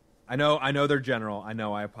 I know they're general. I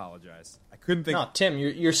know, I apologize. I couldn't think... No, Tim,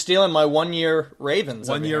 you're stealing my 1 year Ravens.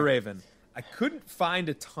 1 year Raven. I couldn't find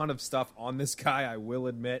a ton of stuff on this guy, I will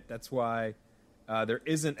admit. That's why there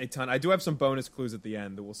isn't a ton. I do have some bonus clues at the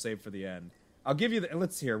end that we'll save for the end. I'll give you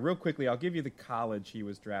let's hear real quickly. I'll give you the college he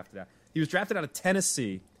was drafted at. He was drafted out of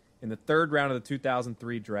Tennessee in the 3rd round of the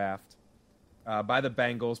 2003 draft by the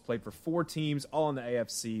Bengals. Played for 4 teams, all in the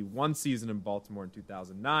AFC. 1 season in Baltimore in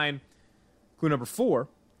 2009. Clue number 4.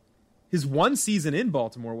 His 1 season in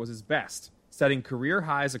Baltimore was his best, setting career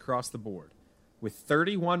highs across the board with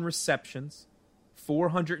 31 receptions,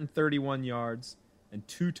 431 yards, and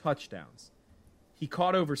 2 touchdowns. He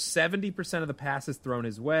caught over 70% of the passes thrown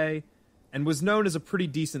his way and was known as a pretty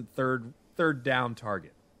decent third down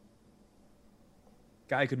target.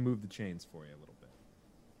 Guy could move the chains for you a little bit.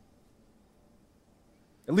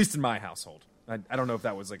 At least in my household. I don't know if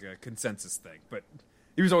that was like a consensus thing, but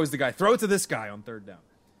he was always the guy. Throw it to this guy on third down.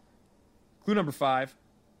 Clue number 5.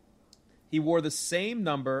 He wore the same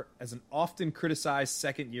number as an often criticized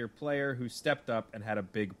second-year player who stepped up and had a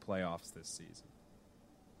big playoffs this season.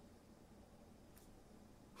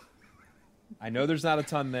 I know there's not a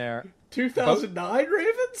ton there. 2009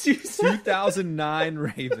 Ravens? You said? 2009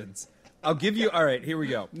 Ravens. I'll give you. All right, here we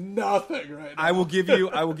go. Nothing right now. I will give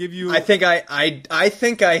you. I think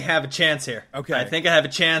I have a chance here. Okay. I think I have a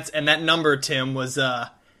chance, and that number, Tim, was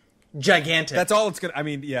gigantic. That's all it's gonna. I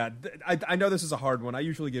mean, yeah. I know this is a hard one. I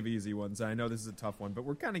usually give easy ones. I know this is a tough one, but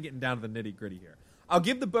we're kind of getting down to the nitty gritty here. I'll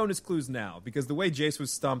give the bonus clues now because the way Jace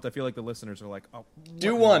was stumped, I feel like the listeners are like, "Oh,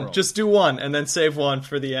 do one, just do one, and then save one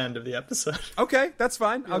for the end of the episode." Okay, that's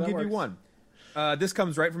fine. Yeah, I'll that give works. you one. This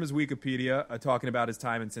comes right from his Wikipedia, talking about his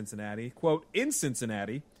time in Cincinnati. Quote, in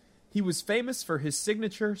Cincinnati, he was famous for his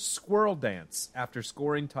signature squirrel dance after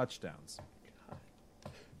scoring touchdowns.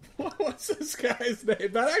 What's this guy's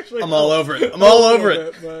name? That actually. I'm all over it. I'm all over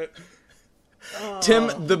it. But, Tim,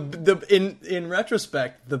 in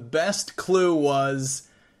retrospect, the best clue was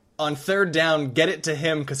on third down, get it to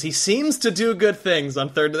him because he seems to do good things on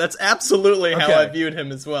third. That's absolutely how Okay. I viewed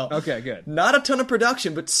him as well. Okay, good. Not a ton of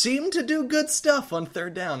production, but seemed to do good stuff on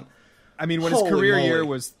third down. I mean, when his Holy career moly. year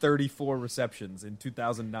was 34 receptions in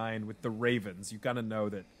 2009 with the Ravens, you kind of know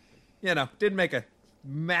that, didn't make a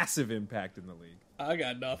massive impact in the league. I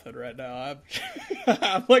got nothing right now.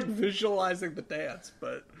 I'm like visualizing the dance,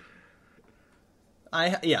 but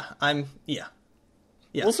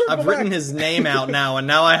Yeah. We'll circle I've written back. his name out now, and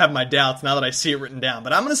now I have my doubts now that I see it written down.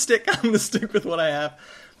 But I'm gonna stick with what I have.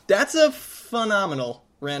 That's a phenomenal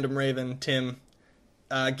random Raven, Tim.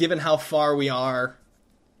 Given how far we are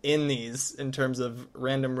in these in terms of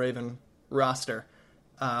random Raven roster,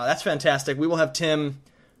 that's fantastic. We will have Tim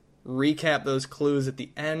recap those clues at the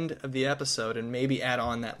end of the episode and maybe add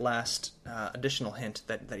on that last additional hint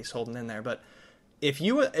that he's holding in there. But if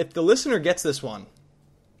the listener gets this one,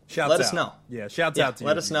 let us know. Yeah, shouts out to you.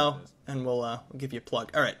 Let us know, and we'll give you a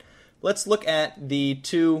plug. All right, let's look at the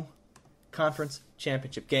 2 conference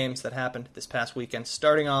championship games that happened this past weekend,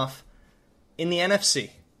 starting off in the NFC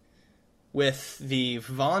with the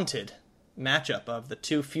vaunted matchup of the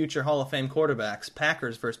 2 future Hall of Fame quarterbacks,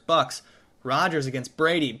 Packers versus Bucks, Rodgers against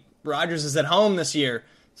Brady. Rodgers is at home this year,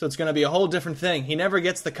 so it's going to be a whole different thing. He never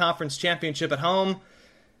gets the conference championship at home,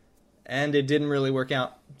 and it didn't really work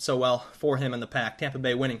out so well for him and the Pack. Tampa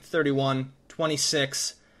Bay winning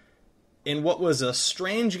 31-26 in what was a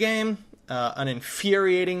strange game, an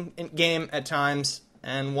infuriating game at times,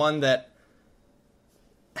 and one that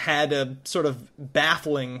had a sort of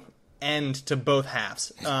baffling end to both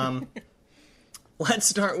halves. Let's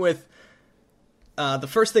start with the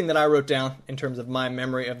first thing that I wrote down in terms of my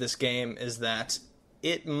memory of this game is that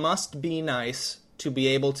it must be nice to be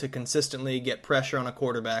able to consistently get pressure on a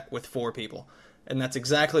quarterback with 4 people. And that's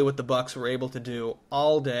exactly what the Bucs were able to do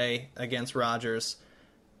all day against Rodgers.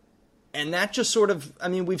 And that just sort of, I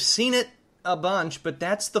mean, we've seen it a bunch, but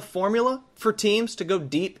that's the formula for teams to go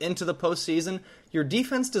deep into the postseason. Your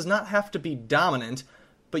defense does not have to be dominant,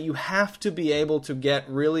 but you have to be able to get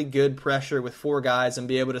really good pressure with 4 guys and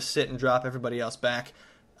be able to sit and drop everybody else back.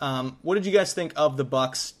 What did you guys think of the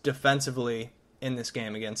Bucs defensively in this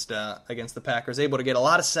game against the Packers? Able to get a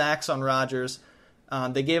lot of sacks on Rodgers.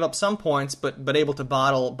 They gave up some points, but able to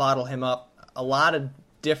bottle him up in a lot of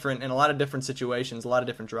different situations, a lot of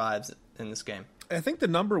different drives in this game. I think the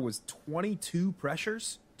number was 22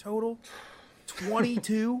 pressures total.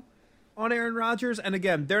 22 on Aaron Rodgers. And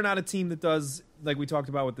again, they're not a team that does, like we talked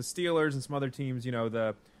about with the Steelers and some other teams,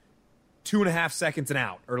 the 2.5 seconds and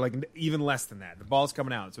out, or like even less than that. The ball's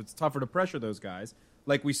coming out, so it's tougher to pressure those guys,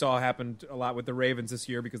 like we saw happen a lot with the Ravens this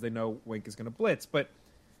year because they know Wink is going to blitz. But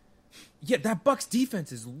yeah, that Bucs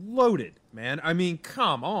defense is loaded, man. I mean,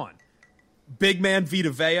 come on. Big man Vita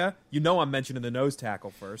Vea, I'm mentioning the nose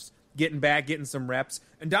tackle first. Getting back, getting some reps.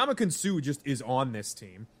 And Ndamukong Suh just is on this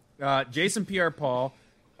team. Jason Pierre-Paul,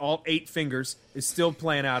 all 8 fingers, is still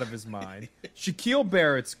playing out of his mind. Shaquille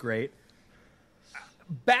Barrett's great.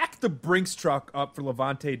 Back the Brinks truck up for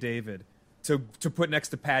Levante David to put next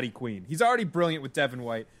to Patty Queen. He's already brilliant with Devin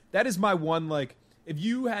White. That is my one, if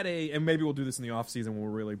you had and maybe we'll do this in the offseason when we're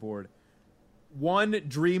really bored, one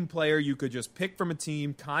dream player you could just pick from a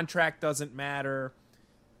team, contract doesn't matter,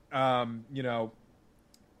 years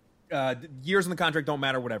in the contract don't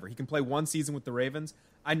matter, whatever. He can play 1 season with the Ravens.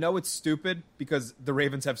 I know it's stupid because the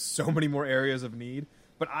Ravens have so many more areas of need,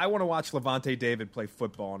 but I want to watch Levante David play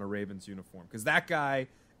football in a Ravens uniform because that guy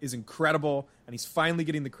is incredible, and he's finally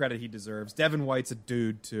getting the credit he deserves. Devin White's a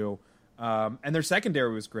dude, too. And their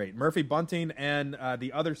secondary was great. Murphy Bunting and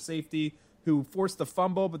the other safety who forced the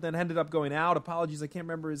fumble but then ended up going out. Apologies, I can't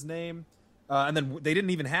remember his name. And then they didn't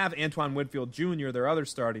even have Antoine Winfield Jr., their other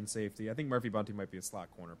starting safety. I think Murphy Bunting might be a slot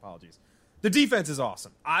corner. Apologies. The defense is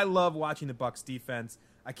awesome. I love watching the Bucs defense.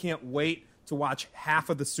 I can't wait to watch half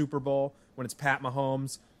of the Super Bowl when it's Pat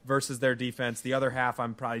Mahomes versus their defense. The other half,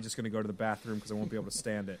 I'm probably just going to go to the bathroom because I won't be able to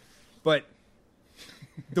stand it. But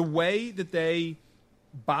the way that they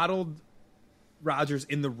bottled Rodgers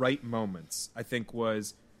in the right moments, I think,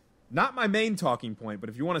 was not my main talking point, but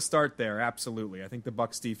if you want to start there, absolutely. I think the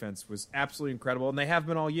Bucs defense was absolutely incredible, and they have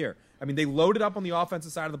been all year. I mean, they loaded up on the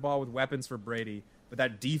offensive side of the ball with weapons for Brady, but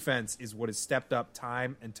that defense is what has stepped up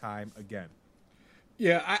time and time again.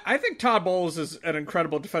 Yeah, I think Todd Bowles is an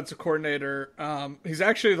incredible defensive coordinator. He's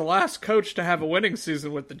actually the last coach to have a winning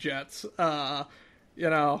season with the Jets.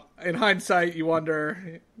 In hindsight, you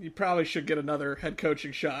wonder, you probably should get another head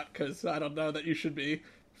coaching shot, because I don't know that you should be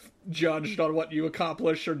judged on what you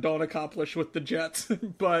accomplish or don't accomplish with the Jets.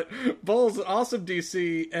 But Bowles, awesome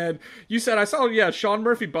DC. And you said, I saw, Sean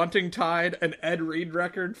Murphy Bunting tied an Ed Reed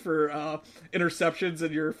record for interceptions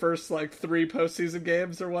in your first 3 postseason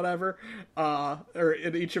games or whatever, or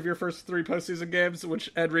in each of your first 3 postseason games,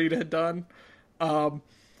 which Ed Reed had done. I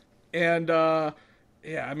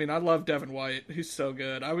love Devin White. He's so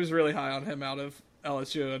good. I was really high on him out of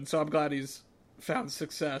LSU, and so I'm glad he's found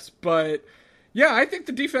success. But yeah, I think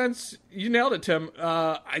the defense, you nailed it, Tim.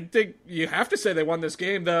 I think you have to say they won this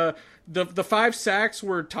game. The 5 sacks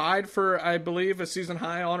were tied for, I believe, a season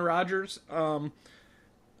high on Rodgers.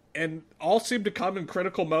 And all seemed to come in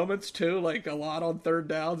critical moments, too, a lot on third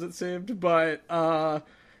downs, it seemed. But, I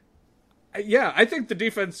think the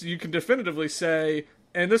defense, you can definitively say,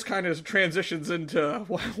 and this kind of transitions into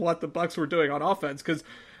what the Bucs were doing on offense, because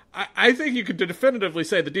I think you could definitively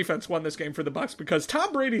say the defense won this game for the Bucs, because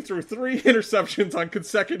Tom Brady threw 3 interceptions on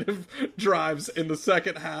consecutive drives in the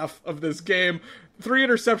second half of this game. 3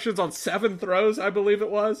 interceptions on 7 throws, I believe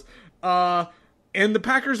it was. And the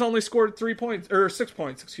Packers only scored 6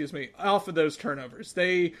 points, off of those turnovers.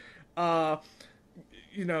 They, 2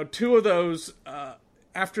 of those,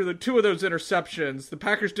 after the 2 of those interceptions, the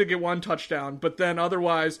Packers did get 1 touchdown, but then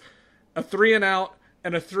otherwise a 3-and-out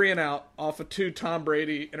and a 3-and-out off of 2 Tom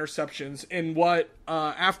Brady interceptions in what,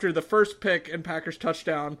 after the first pick and Packers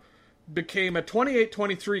touchdown, became a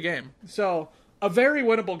 28-23 game. So, a very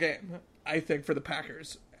winnable game, I think, for the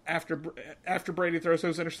Packers after Brady throws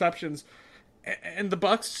those interceptions. And the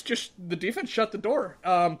Bucs, the defense shut the door.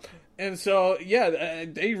 And so,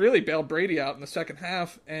 they really bailed Brady out in the second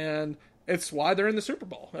half, and it's why they're in the Super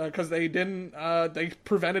Bowl, because they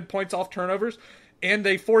prevented points off turnovers. And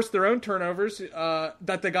they forced their own turnovers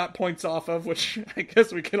that they got points off of, which I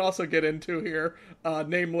guess we can also get into here,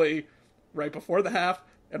 namely right before the half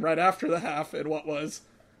and right after the half, in what was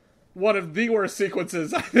one of the worst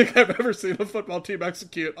sequences I think I've ever seen a football team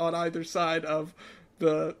execute on either side of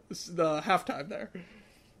the halftime there.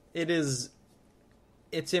 It's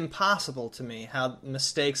impossible to me how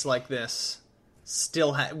mistakes like this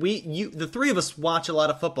still the 3 of us watch a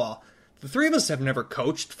lot of football. The 3 of us have never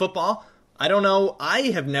coached football. I don't know. I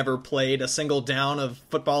have never played a single down of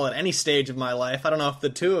football at any stage of my life. I don't know if the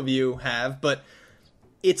 2 of you have, but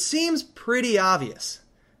it seems pretty obvious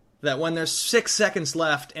that when there's 6 seconds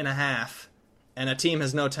left in a half and a team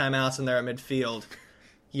has no timeouts and they're at midfield,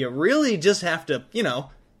 you really just have to,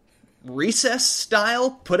 recess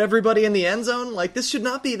style, put everybody in the end zone. This should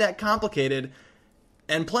not be that complicated.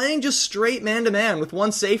 And playing just straight man-to-man with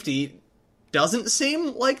 1 safety doesn't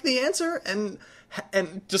seem like the answer. And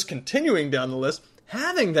just continuing down the list,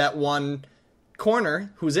 having that 1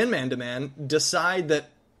 corner who's in man-to-man decide that,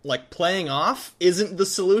 playing off isn't the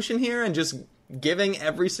solution here and just giving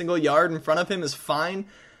every single yard in front of him is fine.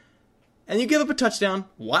 And you give up a touchdown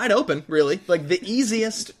wide open, really. The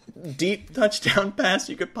easiest deep touchdown pass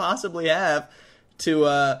you could possibly have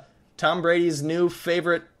to Tom Brady's new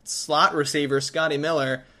favorite slot receiver, Scotty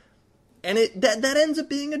Miller. And that ends up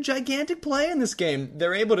being a gigantic play in this game.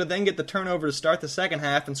 They're able to then get the turnover to start the second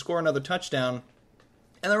half and score another touchdown.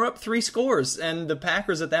 And they're up 3 scores. And the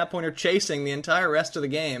Packers at that point are chasing the entire rest of the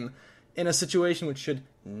game in a situation which should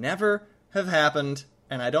never have happened.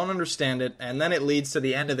 And I don't understand it. And then it leads to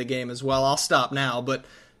the end of the game as well. I'll stop now. But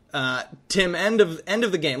Tim, end of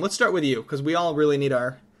the game. Let's start with you, because we all really need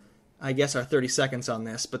our 30 seconds on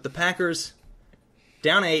this. But the Packers,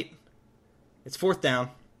 down 8. It's 4th down.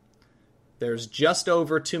 There's just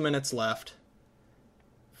over 2 minutes left.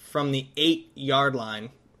 From the 8-yard line,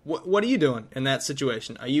 What are you doing in that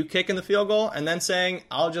situation? Are you kicking the field goal and then saying,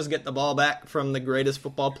 I'll just get the ball back from the greatest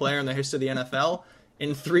football player in the history of the NFL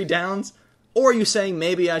in 3 downs? Or are you saying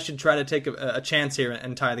maybe I should try to take a chance here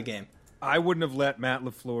and tie the game? I wouldn't have let Matt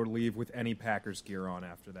LaFleur leave with any Packers gear on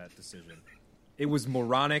after that decision. It was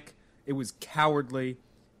moronic. It was cowardly.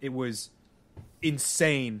 It was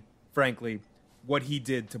insane, frankly, what he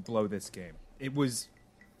did to blow this game. It was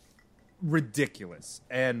ridiculous.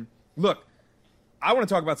 And look, I want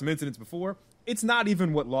to talk about some incidents before. It's not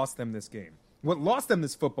even what lost them this game. What lost them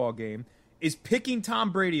this football game is picking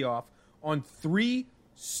Tom Brady off on 3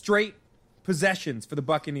 straight possessions for the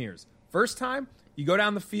Buccaneers. First time, you go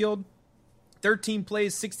down the field, 13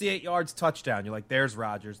 plays, 68 yards, touchdown. You're like, there's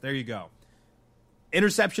Rodgers. There you go.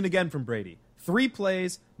 Interception again from Brady. 3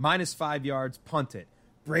 plays, -5 yards, punt it.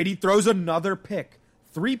 Brady throws another pick.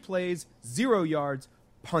 3 plays, 0 yards,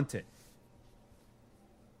 punt it.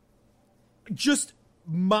 Just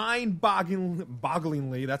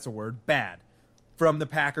mind-bogglingly, that's a word, bad from the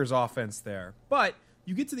Packers offense there. But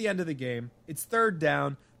you get to the end of the game. It's 3rd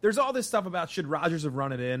down. There's all this stuff about should Rodgers have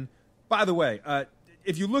run it in. By the way,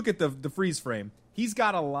 if you look at the freeze frame, he's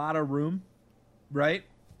got a lot of room, right?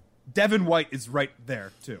 Devin White is right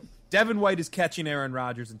there, too. Devin White is catching Aaron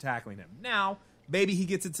Rodgers and tackling him. Now, maybe he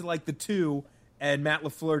gets into like the 2, and Matt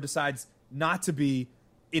LaFleur decides not to be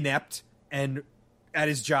inept and at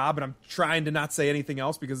his job, and I'm trying to not say anything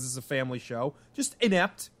else because this is a family show. Just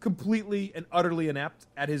inept, completely and utterly inept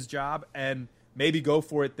at his job, and maybe go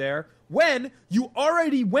for it there. When you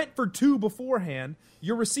already went for 2 beforehand,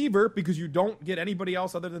 your receiver, because you don't get anybody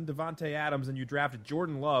else other than Devontae Adams, and you drafted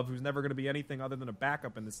Jordan Love, who's never going to be anything other than a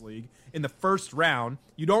backup in this league, in the 1st round.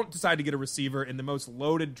 You don't decide to get a receiver in the most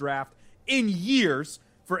loaded draft in years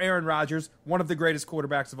for Aaron Rodgers, one of the greatest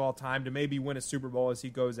quarterbacks of all time, to maybe win a Super Bowl as he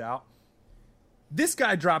goes out. This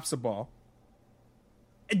guy drops a ball,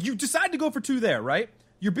 and you decide to go for 2 there, right?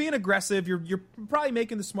 You're being aggressive. You're probably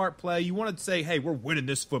making the smart play. You want to say, hey, we're winning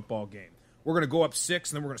this football game. We're going to go up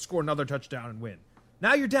 6, and then we're going to score another touchdown and win.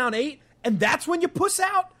 Now you're down 8, and that's when you puss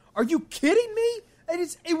out? Are you kidding me?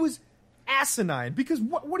 It was asinine, because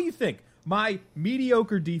what do you think? My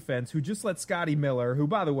mediocre defense, who just let Scotty Miller, who,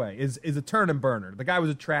 by the way, is a turn and burner. The guy was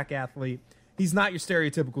a track athlete. He's not your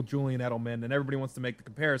stereotypical Julian Edelman, and everybody wants to make the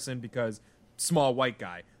comparison because small white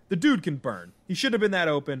guy. The dude can burn. He shouldn't have been that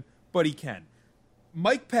open, but he can.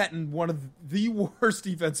 Mike Pettin, one of the worst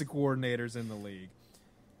defensive coordinators in the league.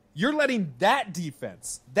 You're letting that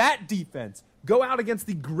defense go out against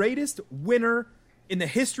the greatest winner in the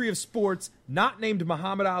history of sports, not named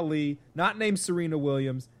Muhammad Ali, not named Serena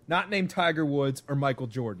Williams, not named Tiger Woods or Michael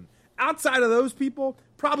Jordan. Outside of those people,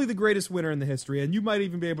 probably the greatest winner in the history, and you might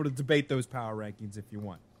even be able to debate those power rankings if you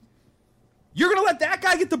want. You're going to let that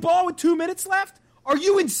guy get the ball with 2 minutes left? Are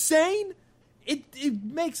you insane? It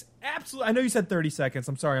makes absolute... I know you said 30 seconds.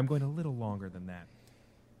 I'm sorry. I'm going a little longer than that.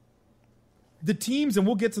 The teams, and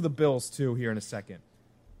we'll get to the Bills, too, here in a second.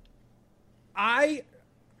 I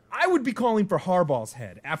would be calling for Harbaugh's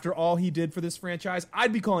head after all he did for this franchise.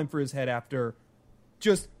 I'd be calling for his head after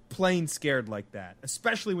just plain scared like that,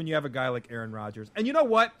 especially when you have a guy like Aaron Rodgers. And you know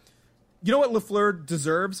what? You know what LaFleur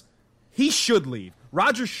deserves? He should leave.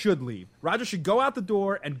 Rodgers should leave. Rodgers should go out the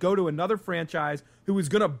door and go to another franchise who is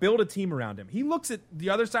going to build a team around him. He looks at the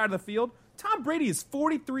other side of the field. Tom Brady is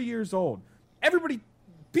 43 years old.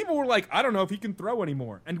 People were like, I don't know if he can throw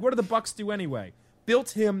anymore. And what do the Bucs do anyway?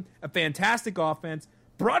 Built him a fantastic offense,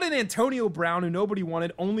 brought in Antonio Brown, who nobody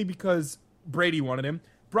wanted only because Brady wanted him,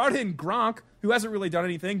 brought in Gronk, who hasn't really done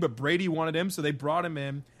anything, but Brady wanted him, so they brought him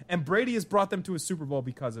in, and Brady has brought them to a Super Bowl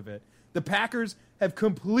because of it. The Packers have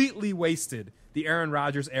completely wasted the Aaron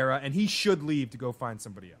Rodgers era, and he should leave to go find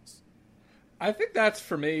somebody else. I think that's,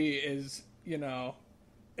 for me,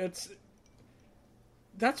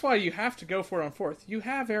 that's why you have to go for it on 4th. You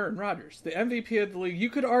have Aaron Rodgers, the MVP of the league. You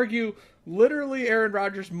could argue literally Aaron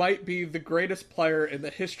Rodgers might be the greatest player in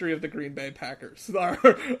the history of the Green Bay Packers.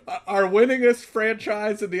 Our winningest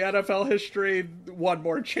franchise in the NFL history, won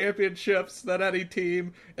more championships than any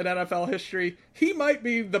team in NFL history. He might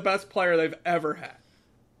be the best player they've ever had.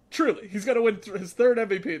 Truly. He's going to win his 3rd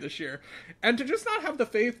MVP this year. And to just not have the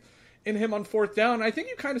faith in him on 4th down, I think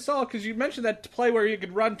you kind of saw, because you mentioned that play where you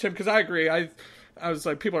could run to him, because I agree. I was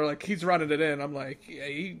like, people are like, he's running it in. I'm like,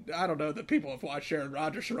 yeah, I don't know that people have watched Aaron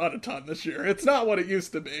Rodgers run a ton this year. It's not what it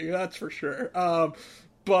used to be, that's for sure.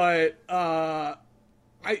 But I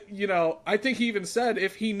think he even said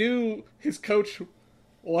if he knew his coach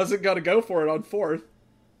wasn't going to go for it on 4th,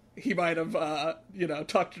 he might have,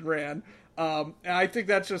 tucked and ran. And I think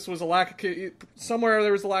that just was somewhere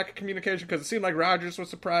there was a lack of communication, because it seemed like Rodgers was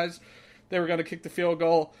surprised they were going to kick the field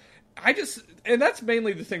goal. and that's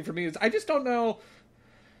mainly the thing for me, is I just don't know,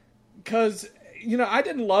 because, I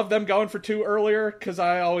didn't love them going for 2 earlier, because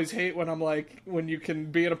I always hate when you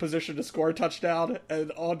can be in a position to score a touchdown,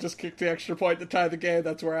 and I'll just kick the extra point to tie the game.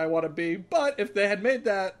 That's where I want to be. But if they had made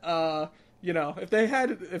that,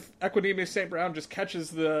 if Equanimeous St. Brown just catches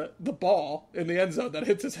the ball in the end zone that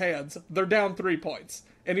hits his hands, they're down 3 points.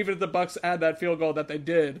 And even if the Bucs add that field goal that they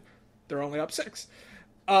did, they're only up 6.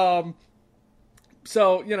 So,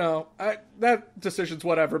 that decision's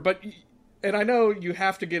whatever. And I know you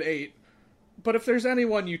have to get 8, but if there's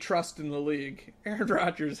anyone you trust in the league, Aaron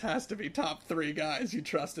Rodgers has to be top 3 guys you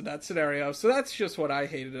trust in that scenario. So that's just what I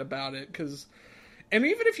hated about it. And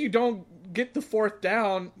even if you don't get the 4th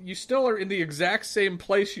down, you still are in the exact same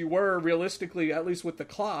place you were, realistically, at least with the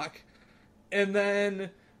clock. And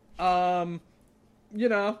then,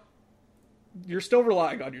 you're still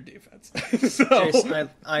relying on your defense. So, Jason,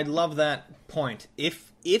 I love that point.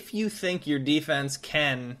 If you think your defense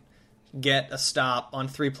can get a stop on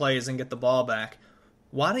 3 plays and get the ball back,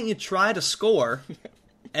 why don't you try to score?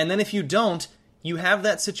 And then if you don't, you have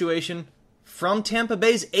that situation from Tampa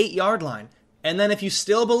Bay's 8-yard line. And then if you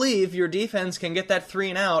still believe your defense can get that 3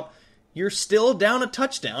 and out, you're still down a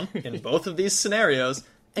touchdown in both of these scenarios,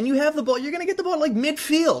 and you have the ball. You're going to get the ball like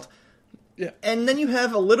midfield. Yeah. And then you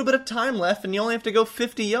have a little bit of time left, and you only have to go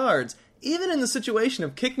 50 yards. Even in the situation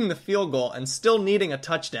of kicking the field goal and still needing a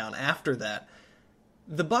touchdown after that,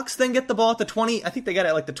 the Bucs then get the ball at the 20. I think they got it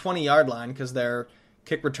at like the 20-yard line because their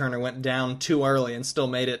kick returner went down too early and still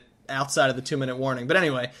made it outside of the 2-minute warning. But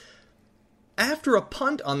anyway, after a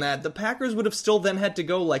punt on that, the Packers would have still then had to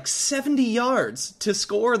go like 70 yards to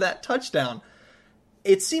score that touchdown.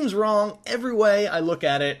 It seems wrong. Every way I look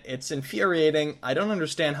at it, it's infuriating. I don't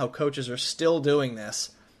understand how coaches are still doing this.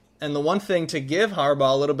 And the one thing to give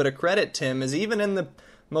Harbaugh a little bit of credit, Tim, is even in the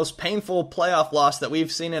most painful playoff loss that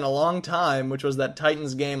we've seen in a long time, which was that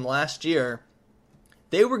Titans game last year,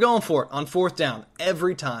 they were going for it on 4th down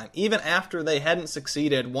every time. Even after they hadn't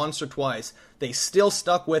succeeded once or twice, they still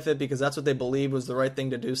stuck with it because that's what they believed was the right thing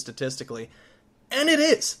to do statistically. And it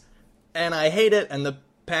is. And I hate it, and the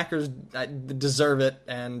Packers deserve it,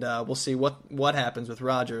 and we'll see what happens with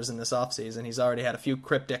Rodgers in this offseason. He's already had a few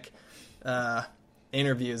cryptic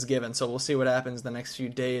interviews given, so we'll see what happens the next few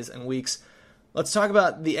days and weeks. Let's talk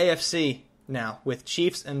about the AFC now, with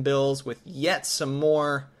Chiefs and Bills, with yet some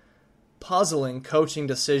more puzzling coaching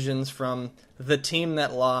decisions from the team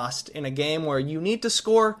that lost in a game where you need to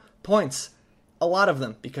score points, a lot of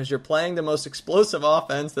them, because you're playing the most explosive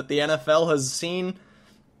offense that the NFL has seen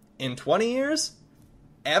in 20 years,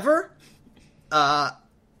 ever,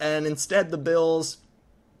 and instead the Bills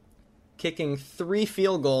kicking 3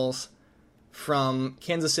 field goals from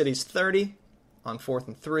Kansas City's 30 on 4th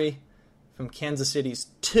and 3, from Kansas City's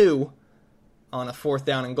 2 on a 4th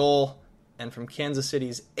down and goal, and from Kansas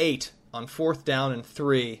City's 8 on 4th down and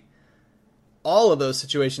 3. All of those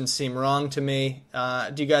situations seem wrong to me.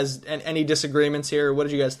 Do you guys, any disagreements here? What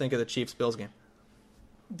did you guys think of the Chiefs-Bills game?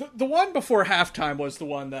 The one before halftime was the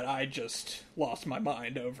one that I just lost my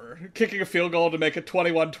mind over. Kicking a field goal to make it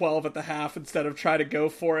 21-12 at the half instead of try to go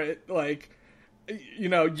for it. Like, you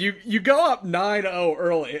go up 9-0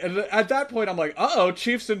 early. And at that point, I'm like, uh-oh,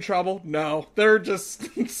 Chiefs in trouble. No, they're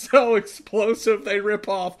just so explosive. They rip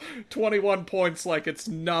off 21 points like it's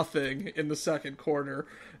nothing in the second quarter.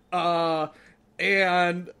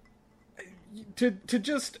 And to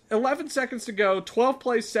just 11 seconds to go, 12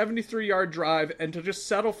 plays, 73-yard drive, and to just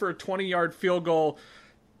settle for a 20-yard field goal,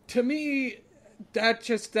 to me,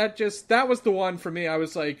 that was the one for me. I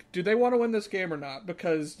was like, do they want to win this game or not?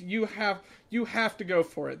 Because you have to go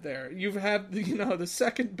for it there. You've had, the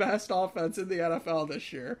second best offense in the NFL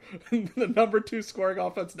this year. The number 2 scoring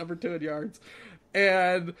offense, number 2 in yards.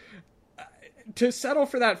 And to settle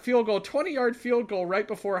for that field goal, 20-yard field goal right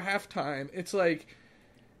before halftime, it's like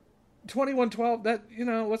 21-12, that,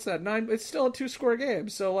 what's that, 9, it's still a 2-score game.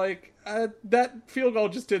 So, like, that field goal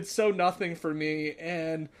just did so nothing for me.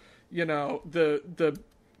 And, the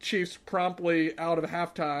Chiefs promptly out of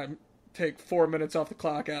halftime take 4 minutes off the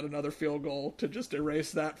clock, add another field goal to just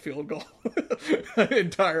erase that field goal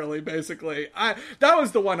entirely, basically. That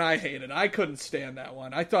was the one I hated. I couldn't stand that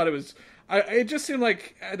one. I thought it just seemed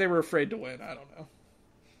like they were afraid to win. I don't know.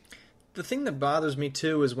 The thing that bothers me,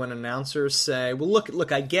 too, is when announcers say, well,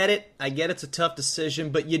 look, I get it. I get it's a tough decision,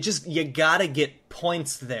 but you gotta get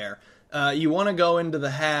points there. You want to go into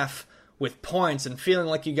the half with points and feeling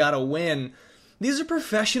like you gotta win. These are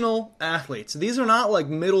professional athletes. These are not like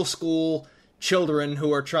middle school children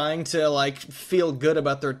who are trying to like feel good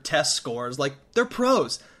about their test scores. Like, they're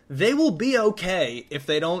pros. They will be okay if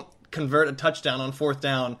they don't convert a touchdown on 4th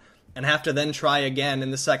down and have to then try again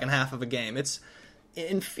in the second half of a game. It's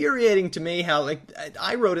infuriating to me how, like,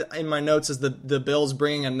 I wrote it in my notes as the Bills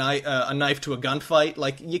bringing a knife to a gunfight.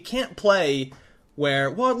 Like, you can't play where,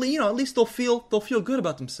 well, you know, at least they'll feel good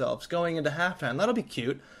about themselves going into halftime. That'll be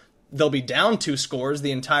cute. They'll be down 2 scores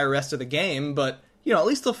the entire rest of the game, but, you know, at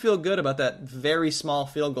least they'll feel good about that very small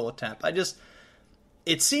field goal attempt.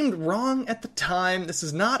 It seemed wrong at the time. This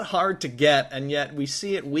is not hard to get, and yet we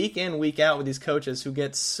see it week in, week out with these coaches who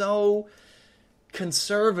get so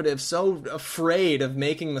conservative, so afraid of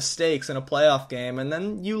making mistakes in a playoff game, and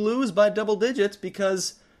then you lose by double digits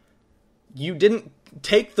because you didn't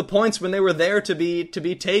take the points when they were there to be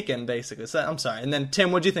taken, basically. So, I'm sorry. And then,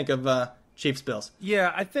 Tim, what do you think of Chiefs Bills?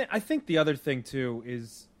 Yeah, I think the other thing too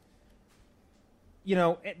is, you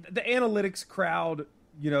know, the analytics crowd,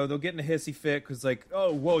 you know, they'll get in a hissy fit because, like,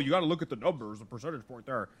 oh, well, you got to look at the numbers, the percentage point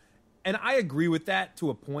there, and I agree with that to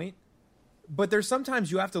a point. But there's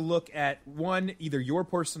sometimes you have to look at, one, either your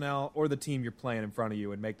personnel or the team you're playing in front of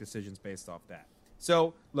you and make decisions based off that.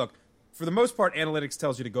 So, look, for the most part, analytics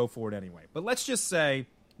tells you to go for it anyway. But let's just say,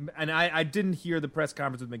 and I didn't hear the press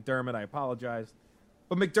conference with McDermott, I apologize.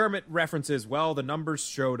 But McDermott references, well, the numbers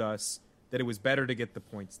showed us that it was better to get the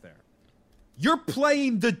points there. You're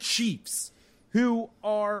playing the Chiefs, who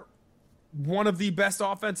are one of the best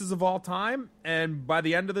offenses of all time, and by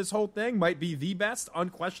the end of this whole thing, might be the best,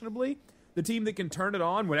 unquestionably. The team that can turn it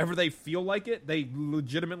on whenever they feel like it. They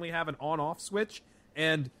legitimately have an on-off switch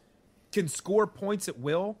and can score points at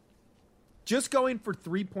will. Just going for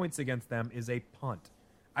 3 points against them is a punt.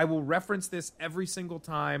 I will reference this every single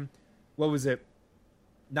time. What was it?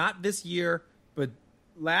 Not this year, but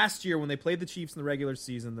last year when they played the Chiefs in the regular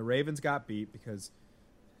season, the Ravens got beat because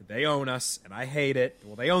they own us, and I hate it.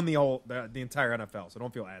 Well, they own the entire NFL, so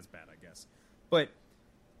don't feel as bad, I guess. But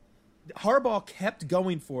Harbaugh kept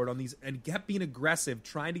going for it on these and kept being aggressive,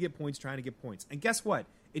 trying to get points. And guess what?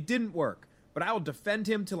 It didn't work. But I will defend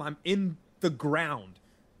him till I'm in the ground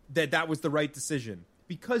that was the right decision.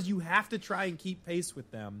 Because you have to try and keep pace with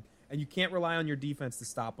them, and you can't rely on your defense to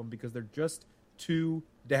stop them because they're just too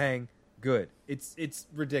dang good. It's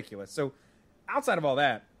ridiculous. So outside of all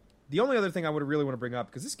that, the only other thing I would really want to bring up,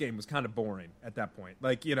 because this game was kind of boring at that point.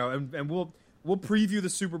 Like, you know, and we'll preview the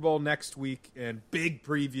Super Bowl next week, and big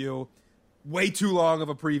preview, way too long of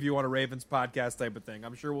a preview on a Ravens podcast type of thing.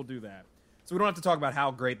 I'm sure we'll do that. So we don't have to talk about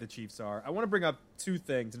how great the Chiefs are. I want to bring up 2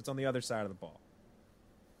 things, and it's on the other side of the ball.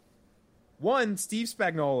 One, Steve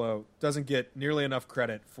Spagnuolo doesn't get nearly enough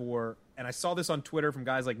credit for, and I saw this on Twitter from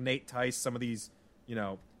guys like Nate Tice, some of these, you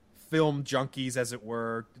know, film junkies, as it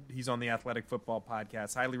were. He's on the Athletic Football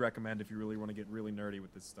Podcast. Highly recommend if you really want to get really nerdy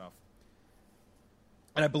with this stuff.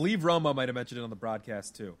 And I believe Romo might have mentioned it on the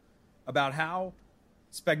broadcast too, about how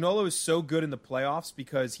Spagnuolo is so good in the playoffs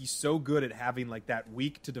because he's so good at having like that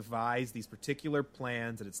week to devise these particular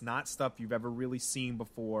plans, and it's not stuff you've ever really seen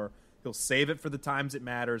before. He'll save it for the times it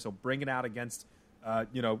matters. He'll bring it out against,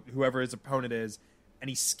 you know, whoever his opponent is, and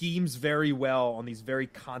he schemes very well on these very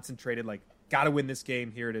concentrated, like, got to win this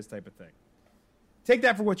game, here it is type of thing. Take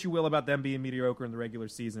that for what you will about them being mediocre in the regular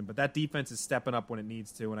season, but that defense is stepping up when it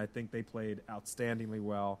needs to, and I think they played outstandingly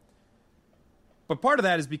well. But part of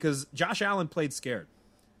that is because Josh Allen played scared.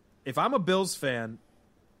 If I'm a Bills fan,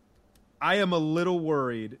 I am a little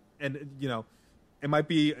worried, and, you know, it might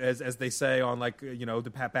be, as they say on, like, you know,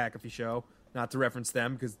 the Pat McAfee show, not to reference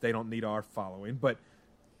them because they don't need our following, but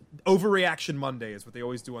Overreaction Monday is what they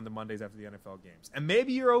always do on the Mondays after the NFL games. And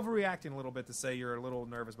maybe you're overreacting a little bit to say you're a little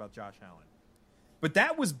nervous about Josh Allen. But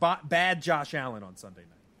that was bad Josh Allen on Sunday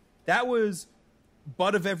night. That was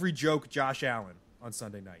butt of every joke Josh Allen on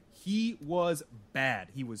Sunday night. He was bad.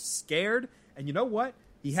 He was scared. And you know what?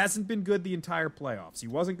 He hasn't been good the entire playoffs. He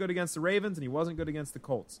wasn't good against the Ravens, and he wasn't good against the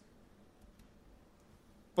Colts.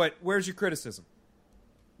 But where's your criticism?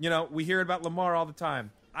 You know, we hear about Lamar all the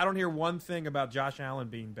time. I don't hear one thing about Josh Allen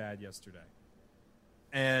being bad yesterday.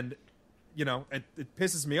 And, you know, it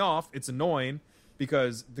pisses me off. It's annoying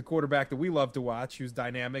because the quarterback that we love to watch, who's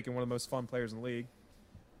dynamic and one of the most fun players in the league,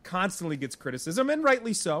 constantly gets criticism, and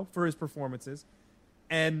rightly so, for his performances.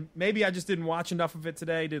 And maybe I just didn't watch enough of it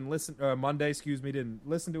today, didn't listen to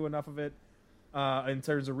enough of it in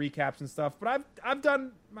terms of recaps and stuff. But I've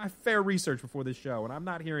done my fair research before this show, and I'm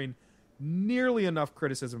not hearing nearly enough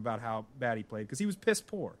criticism about how bad he played because he was piss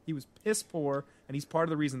poor. He was piss poor, and he's part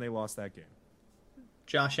of the reason they lost that game.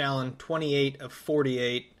 Josh Allen, 28 of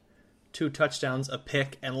 48, 2 touchdowns, a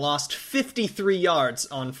pick, and lost 53 yards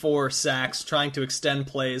on 4 sacks, trying to extend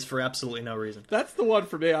plays for absolutely no reason. That's the one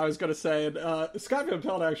for me, I was going to say. And Scott Van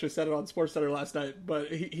Pelt actually said it on SportsCenter last night, but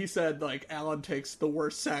he said, like, Allen takes the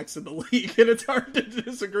worst sacks in the league, and it's hard to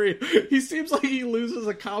disagree. He seems like he loses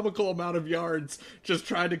a comical amount of yards just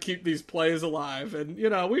trying to keep these plays alive. And, you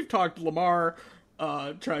know, we've talked Lamar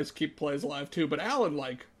tries to keep plays alive too, but Allen,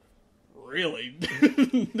 like, really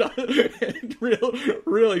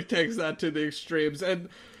really takes that to the extremes. And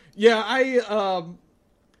yeah,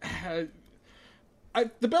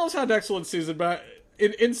 the Bills had an excellent season, but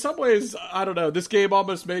in some ways, I don't know, this game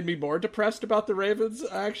almost made me more depressed about the Ravens,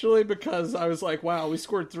 actually, because I was like, wow, we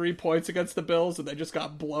scored 3 points against the Bills and they just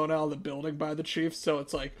got blown out of the building by the Chiefs. So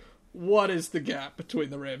it's like, what is the gap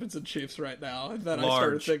between the Ravens and Chiefs right now? And then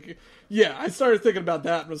I started thinking about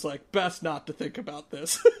that and was like, best not to think about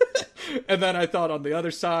this. And then I thought on the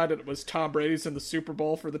other side, it was Tom Brady's in the Super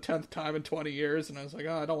Bowl for the 10th time in 20 years. And I was like,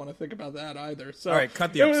 oh, I don't want to think about that either. So, all right,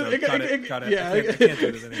 cut the episode. Cut it. Yeah, I can't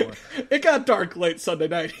do this anymore. It got dark late Sunday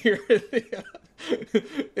night here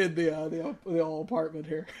in the old apartment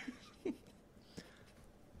here.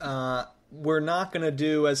 We're not going to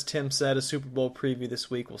do, as Tim said, a Super Bowl preview this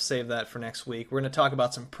week. We'll save that for next week. We're going to talk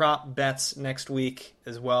about some prop bets next week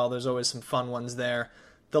as well. There's always some fun ones there.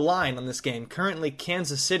 The line on this game, currently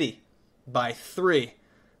Kansas City by 3,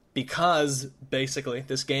 because basically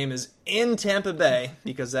this game is in Tampa Bay,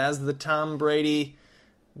 because as the Tom Brady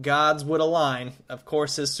gods would align, of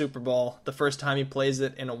course his Super Bowl, the first time he plays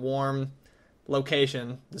it in a warm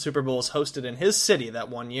location, the Super Bowl is hosted in his city that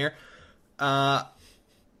one year.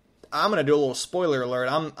 I'm going to do a little spoiler alert.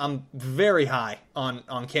 I'm very high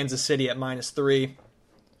on Kansas City at -3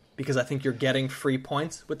 because I think you're getting free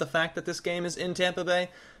points with the fact that this game is in Tampa Bay.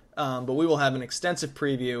 But we will have an extensive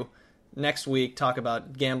preview next week, talk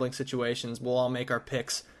about gambling situations. We'll all make our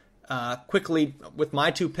picks. Quickly, with my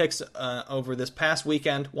 2 picks over this past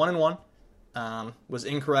weekend, 1-1. Was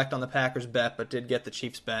incorrect on the Packers bet, but did get the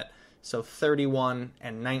Chiefs bet. So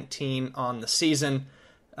 31-19 on the season.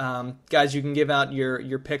 Guys, you can give out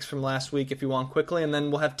your picks from last week if you want quickly, and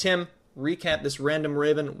then we'll have Tim recap this random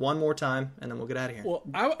Raven one more time, and then we'll get out of here. Well,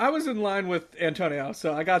 I was in line with Antonio,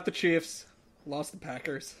 so I got the Chiefs, lost the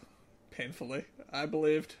Packers, painfully. I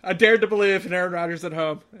dared to believe in Aaron Rodgers at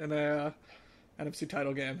home in a NFC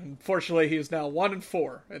title game. Unfortunately, he is now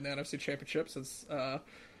 1-4 in the NFC Championship since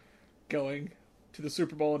going to the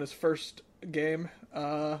Super Bowl in his first game,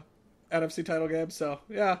 NFC title game. So,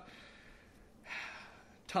 yeah.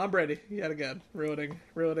 Tom Brady, yet again, ruining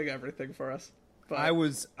everything for us. But I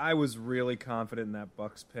was really confident in that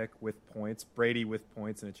Bucs pick with points. Brady with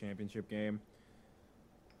points in a championship game.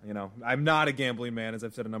 You know, I'm not a gambling man, as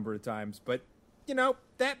I've said a number of times, but you know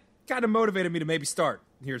that kind of motivated me to maybe start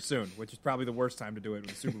here soon, which is probably the worst time to do it in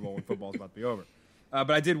the Super Bowl when football's about to be over.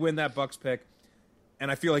 But I did win that Bucs pick, and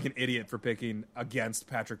I feel like an idiot for picking against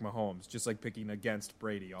Patrick Mahomes, just like picking against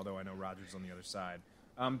Brady. Although I know Rodgers on the other side,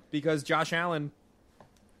 because Josh Allen.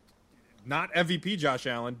 Not MVP Josh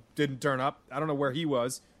Allen didn't turn up. I don't know where he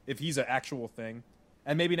was, if he's an actual thing.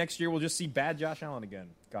 And maybe next year we'll just see bad Josh Allen again,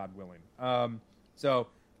 God willing. So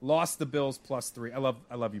lost the Bills +3.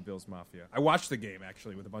 I love you, Bills Mafia. I watched the game,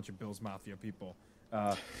 actually, with a bunch of Bills Mafia people.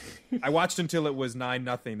 I watched until it was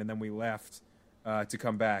 9-0, and then we left to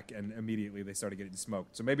come back, and immediately they started getting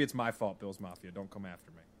smoked. So maybe it's my fault, Bills Mafia. Don't come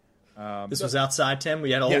after me. This was outside, Tim?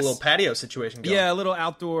 We had a whole little patio situation going. Yeah, a little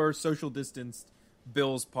outdoor, social distanced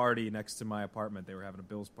Bills party next to my apartment. They were having a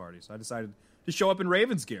Bills party, so I decided to show up in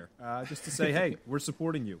Ravens gear just to say, hey, we're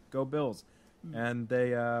supporting you. Go Bills. And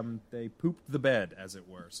they pooped the bed, as it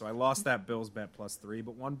were. So I lost that Bills bet +3,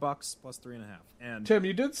 but won Bucs +3.5. And Tim,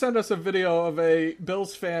 you did send us a video of a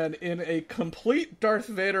Bills fan in a complete Darth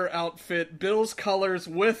Vader outfit, Bills colors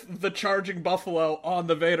with the charging buffalo on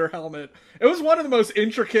the Vader helmet. It was one of the most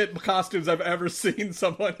intricate costumes I've ever seen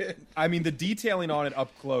someone in. I mean, the detailing on it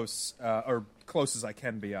up close, or close as I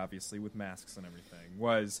can be, obviously, with masks and everything,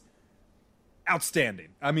 was outstanding.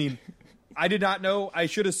 I mean, I did not know. I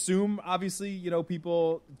should assume, obviously, you know,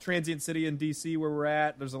 people, Transient City in D.C. where we're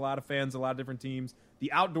at, there's a lot of fans, a lot of different teams.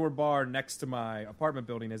 The outdoor bar next to my apartment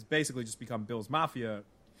building has basically just become Bills Mafia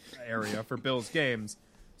area for Bills games.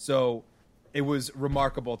 So it was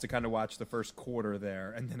remarkable to kind of watch the first quarter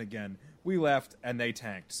there. And then again, we left and they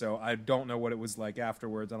tanked. So I don't know what it was like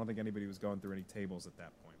afterwards. I don't think anybody was going through any tables at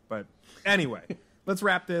that point. But anyway, let's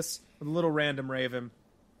wrap this with a little random Raven.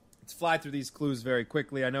 Let's fly through these clues very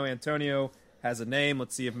quickly. I know Antonio has a name.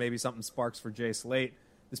 Let's see if maybe something sparks for Jay Slate.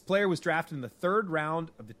 This player was drafted in the 3rd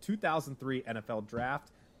round of the 2003 NFL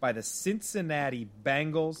Draft by the Cincinnati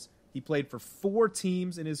Bengals. He played for 4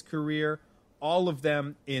 teams in his career, all of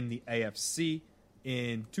them in the AFC.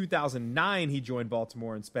 In 2009, he joined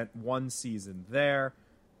Baltimore and spent 1 season there.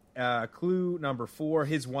 Clue number 4,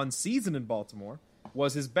 his 1 season in Baltimore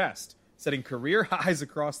was his best, setting career highs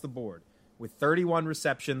across the board. With 31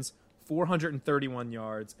 receptions, 431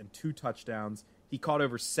 yards, and 2 touchdowns. He caught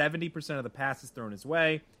over 70% of the passes thrown his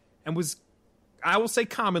way and was, I will say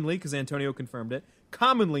commonly, because Antonio confirmed it,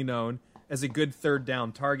 commonly known as a good third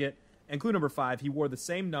down target. And clue number 5, he wore the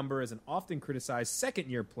same number as an often criticized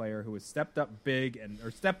second-year player who has stepped up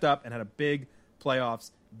and had a big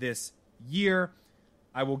playoffs this year.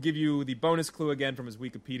 I will give you the bonus clue again from his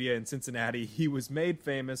Wikipedia. In Cincinnati, he was made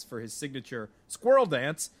famous for his signature squirrel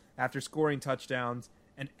dance after scoring touchdowns.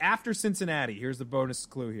 And after Cincinnati, here's the bonus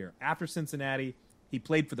clue here. After Cincinnati, he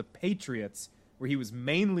played for the Patriots, where he was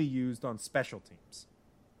mainly used on special teams.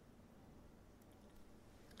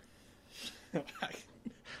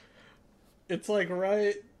 It's like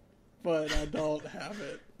right, but I don't have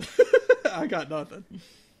it. I got nothing.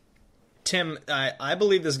 Tim, I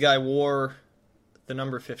believe this guy wore the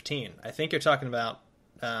number 15. I think you're talking about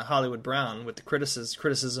Hollywood Brown with the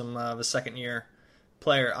criticism of a second-year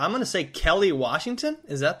player. I'm going to say Kelly Washington.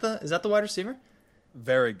 Is that the wide receiver?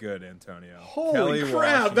 Very good, Antonio. Holy Kelly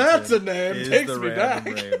crap, Washington that's a name. Takes me back.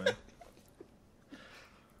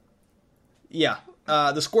 Yeah,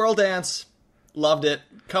 the squirrel dance. Loved it.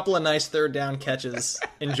 Couple of nice third down catches.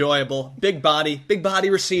 Enjoyable. Big body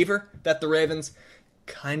receiver that the Ravens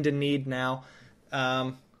kind of need now.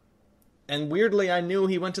 And weirdly, I knew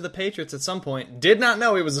he went to the Patriots at some point. Did not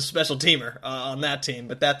know he was a special teamer on that team,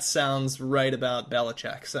 but that sounds right about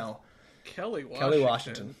Belichick. So Kelly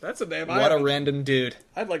Washington. That's a name. What a random dude.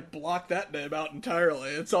 I'd block that name out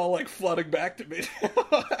entirely. It's all flooding back to me.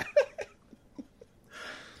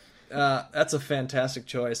 That's a fantastic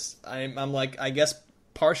choice. I'm I guess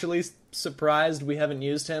partially surprised we haven't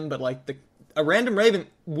used him, but a random Raven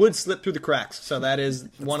would slip through the cracks. So that is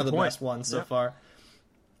one of the best ones so far.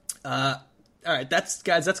 All right, that's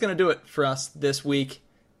going to do it for us this week.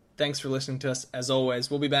 Thanks for listening to us as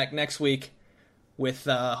always. We'll be back next week with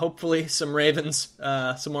hopefully some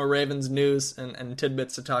more Ravens news and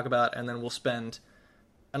tidbits to talk about, and then we'll spend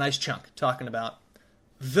a nice chunk talking about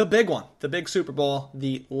the big one, the big Super Bowl,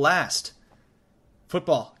 the last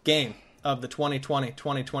football game of the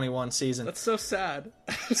 2020-2021 season. That's so sad.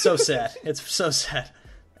 So sad. It's so sad.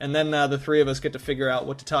 And then the three of us get to figure out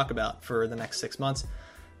what to talk about for the next 6 months.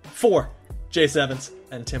 For Jace Evans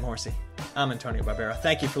and Tim Horsey, I'm Antonio Barbera.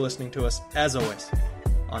 Thank you for listening to us, as always,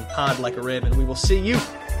 on Pod Like a Raven. We will see you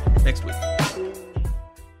next week.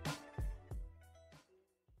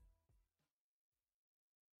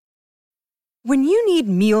 When you need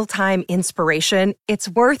mealtime inspiration, it's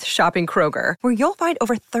worth shopping Kroger, where you'll find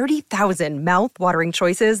over 30,000 mouth-watering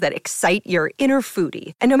choices that excite your inner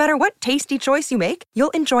foodie. And no matter what tasty choice you make,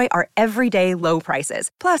 you'll enjoy our everyday low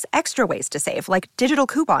prices, plus extra ways to save, like digital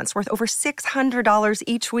coupons worth over $600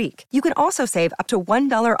 each week. You can also save up to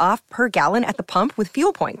 $1 off per gallon at the pump with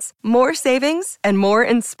fuel points. More savings and more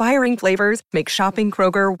inspiring flavors make shopping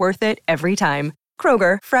Kroger worth it every time.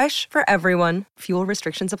 Kroger, fresh for everyone. Fuel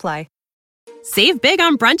restrictions apply. Save big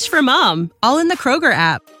on brunch for mom, all in the Kroger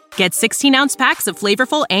app. Get 16-ounce packs of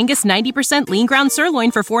flavorful Angus 90% lean ground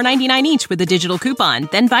sirloin for $4.99 each with a digital coupon.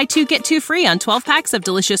 Then buy 2, get 2 free on 12 packs of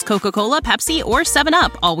delicious Coca-Cola, Pepsi, or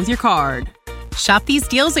 7-Up, all with your card. Shop these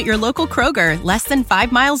deals at your local Kroger, less than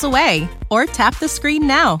 5 miles away. Or tap the screen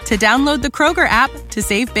now to download the Kroger app to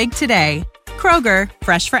save big today. Kroger,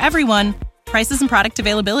 fresh for everyone. Prices and product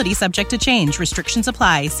availability subject to change. Restrictions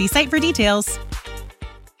apply. See site for details.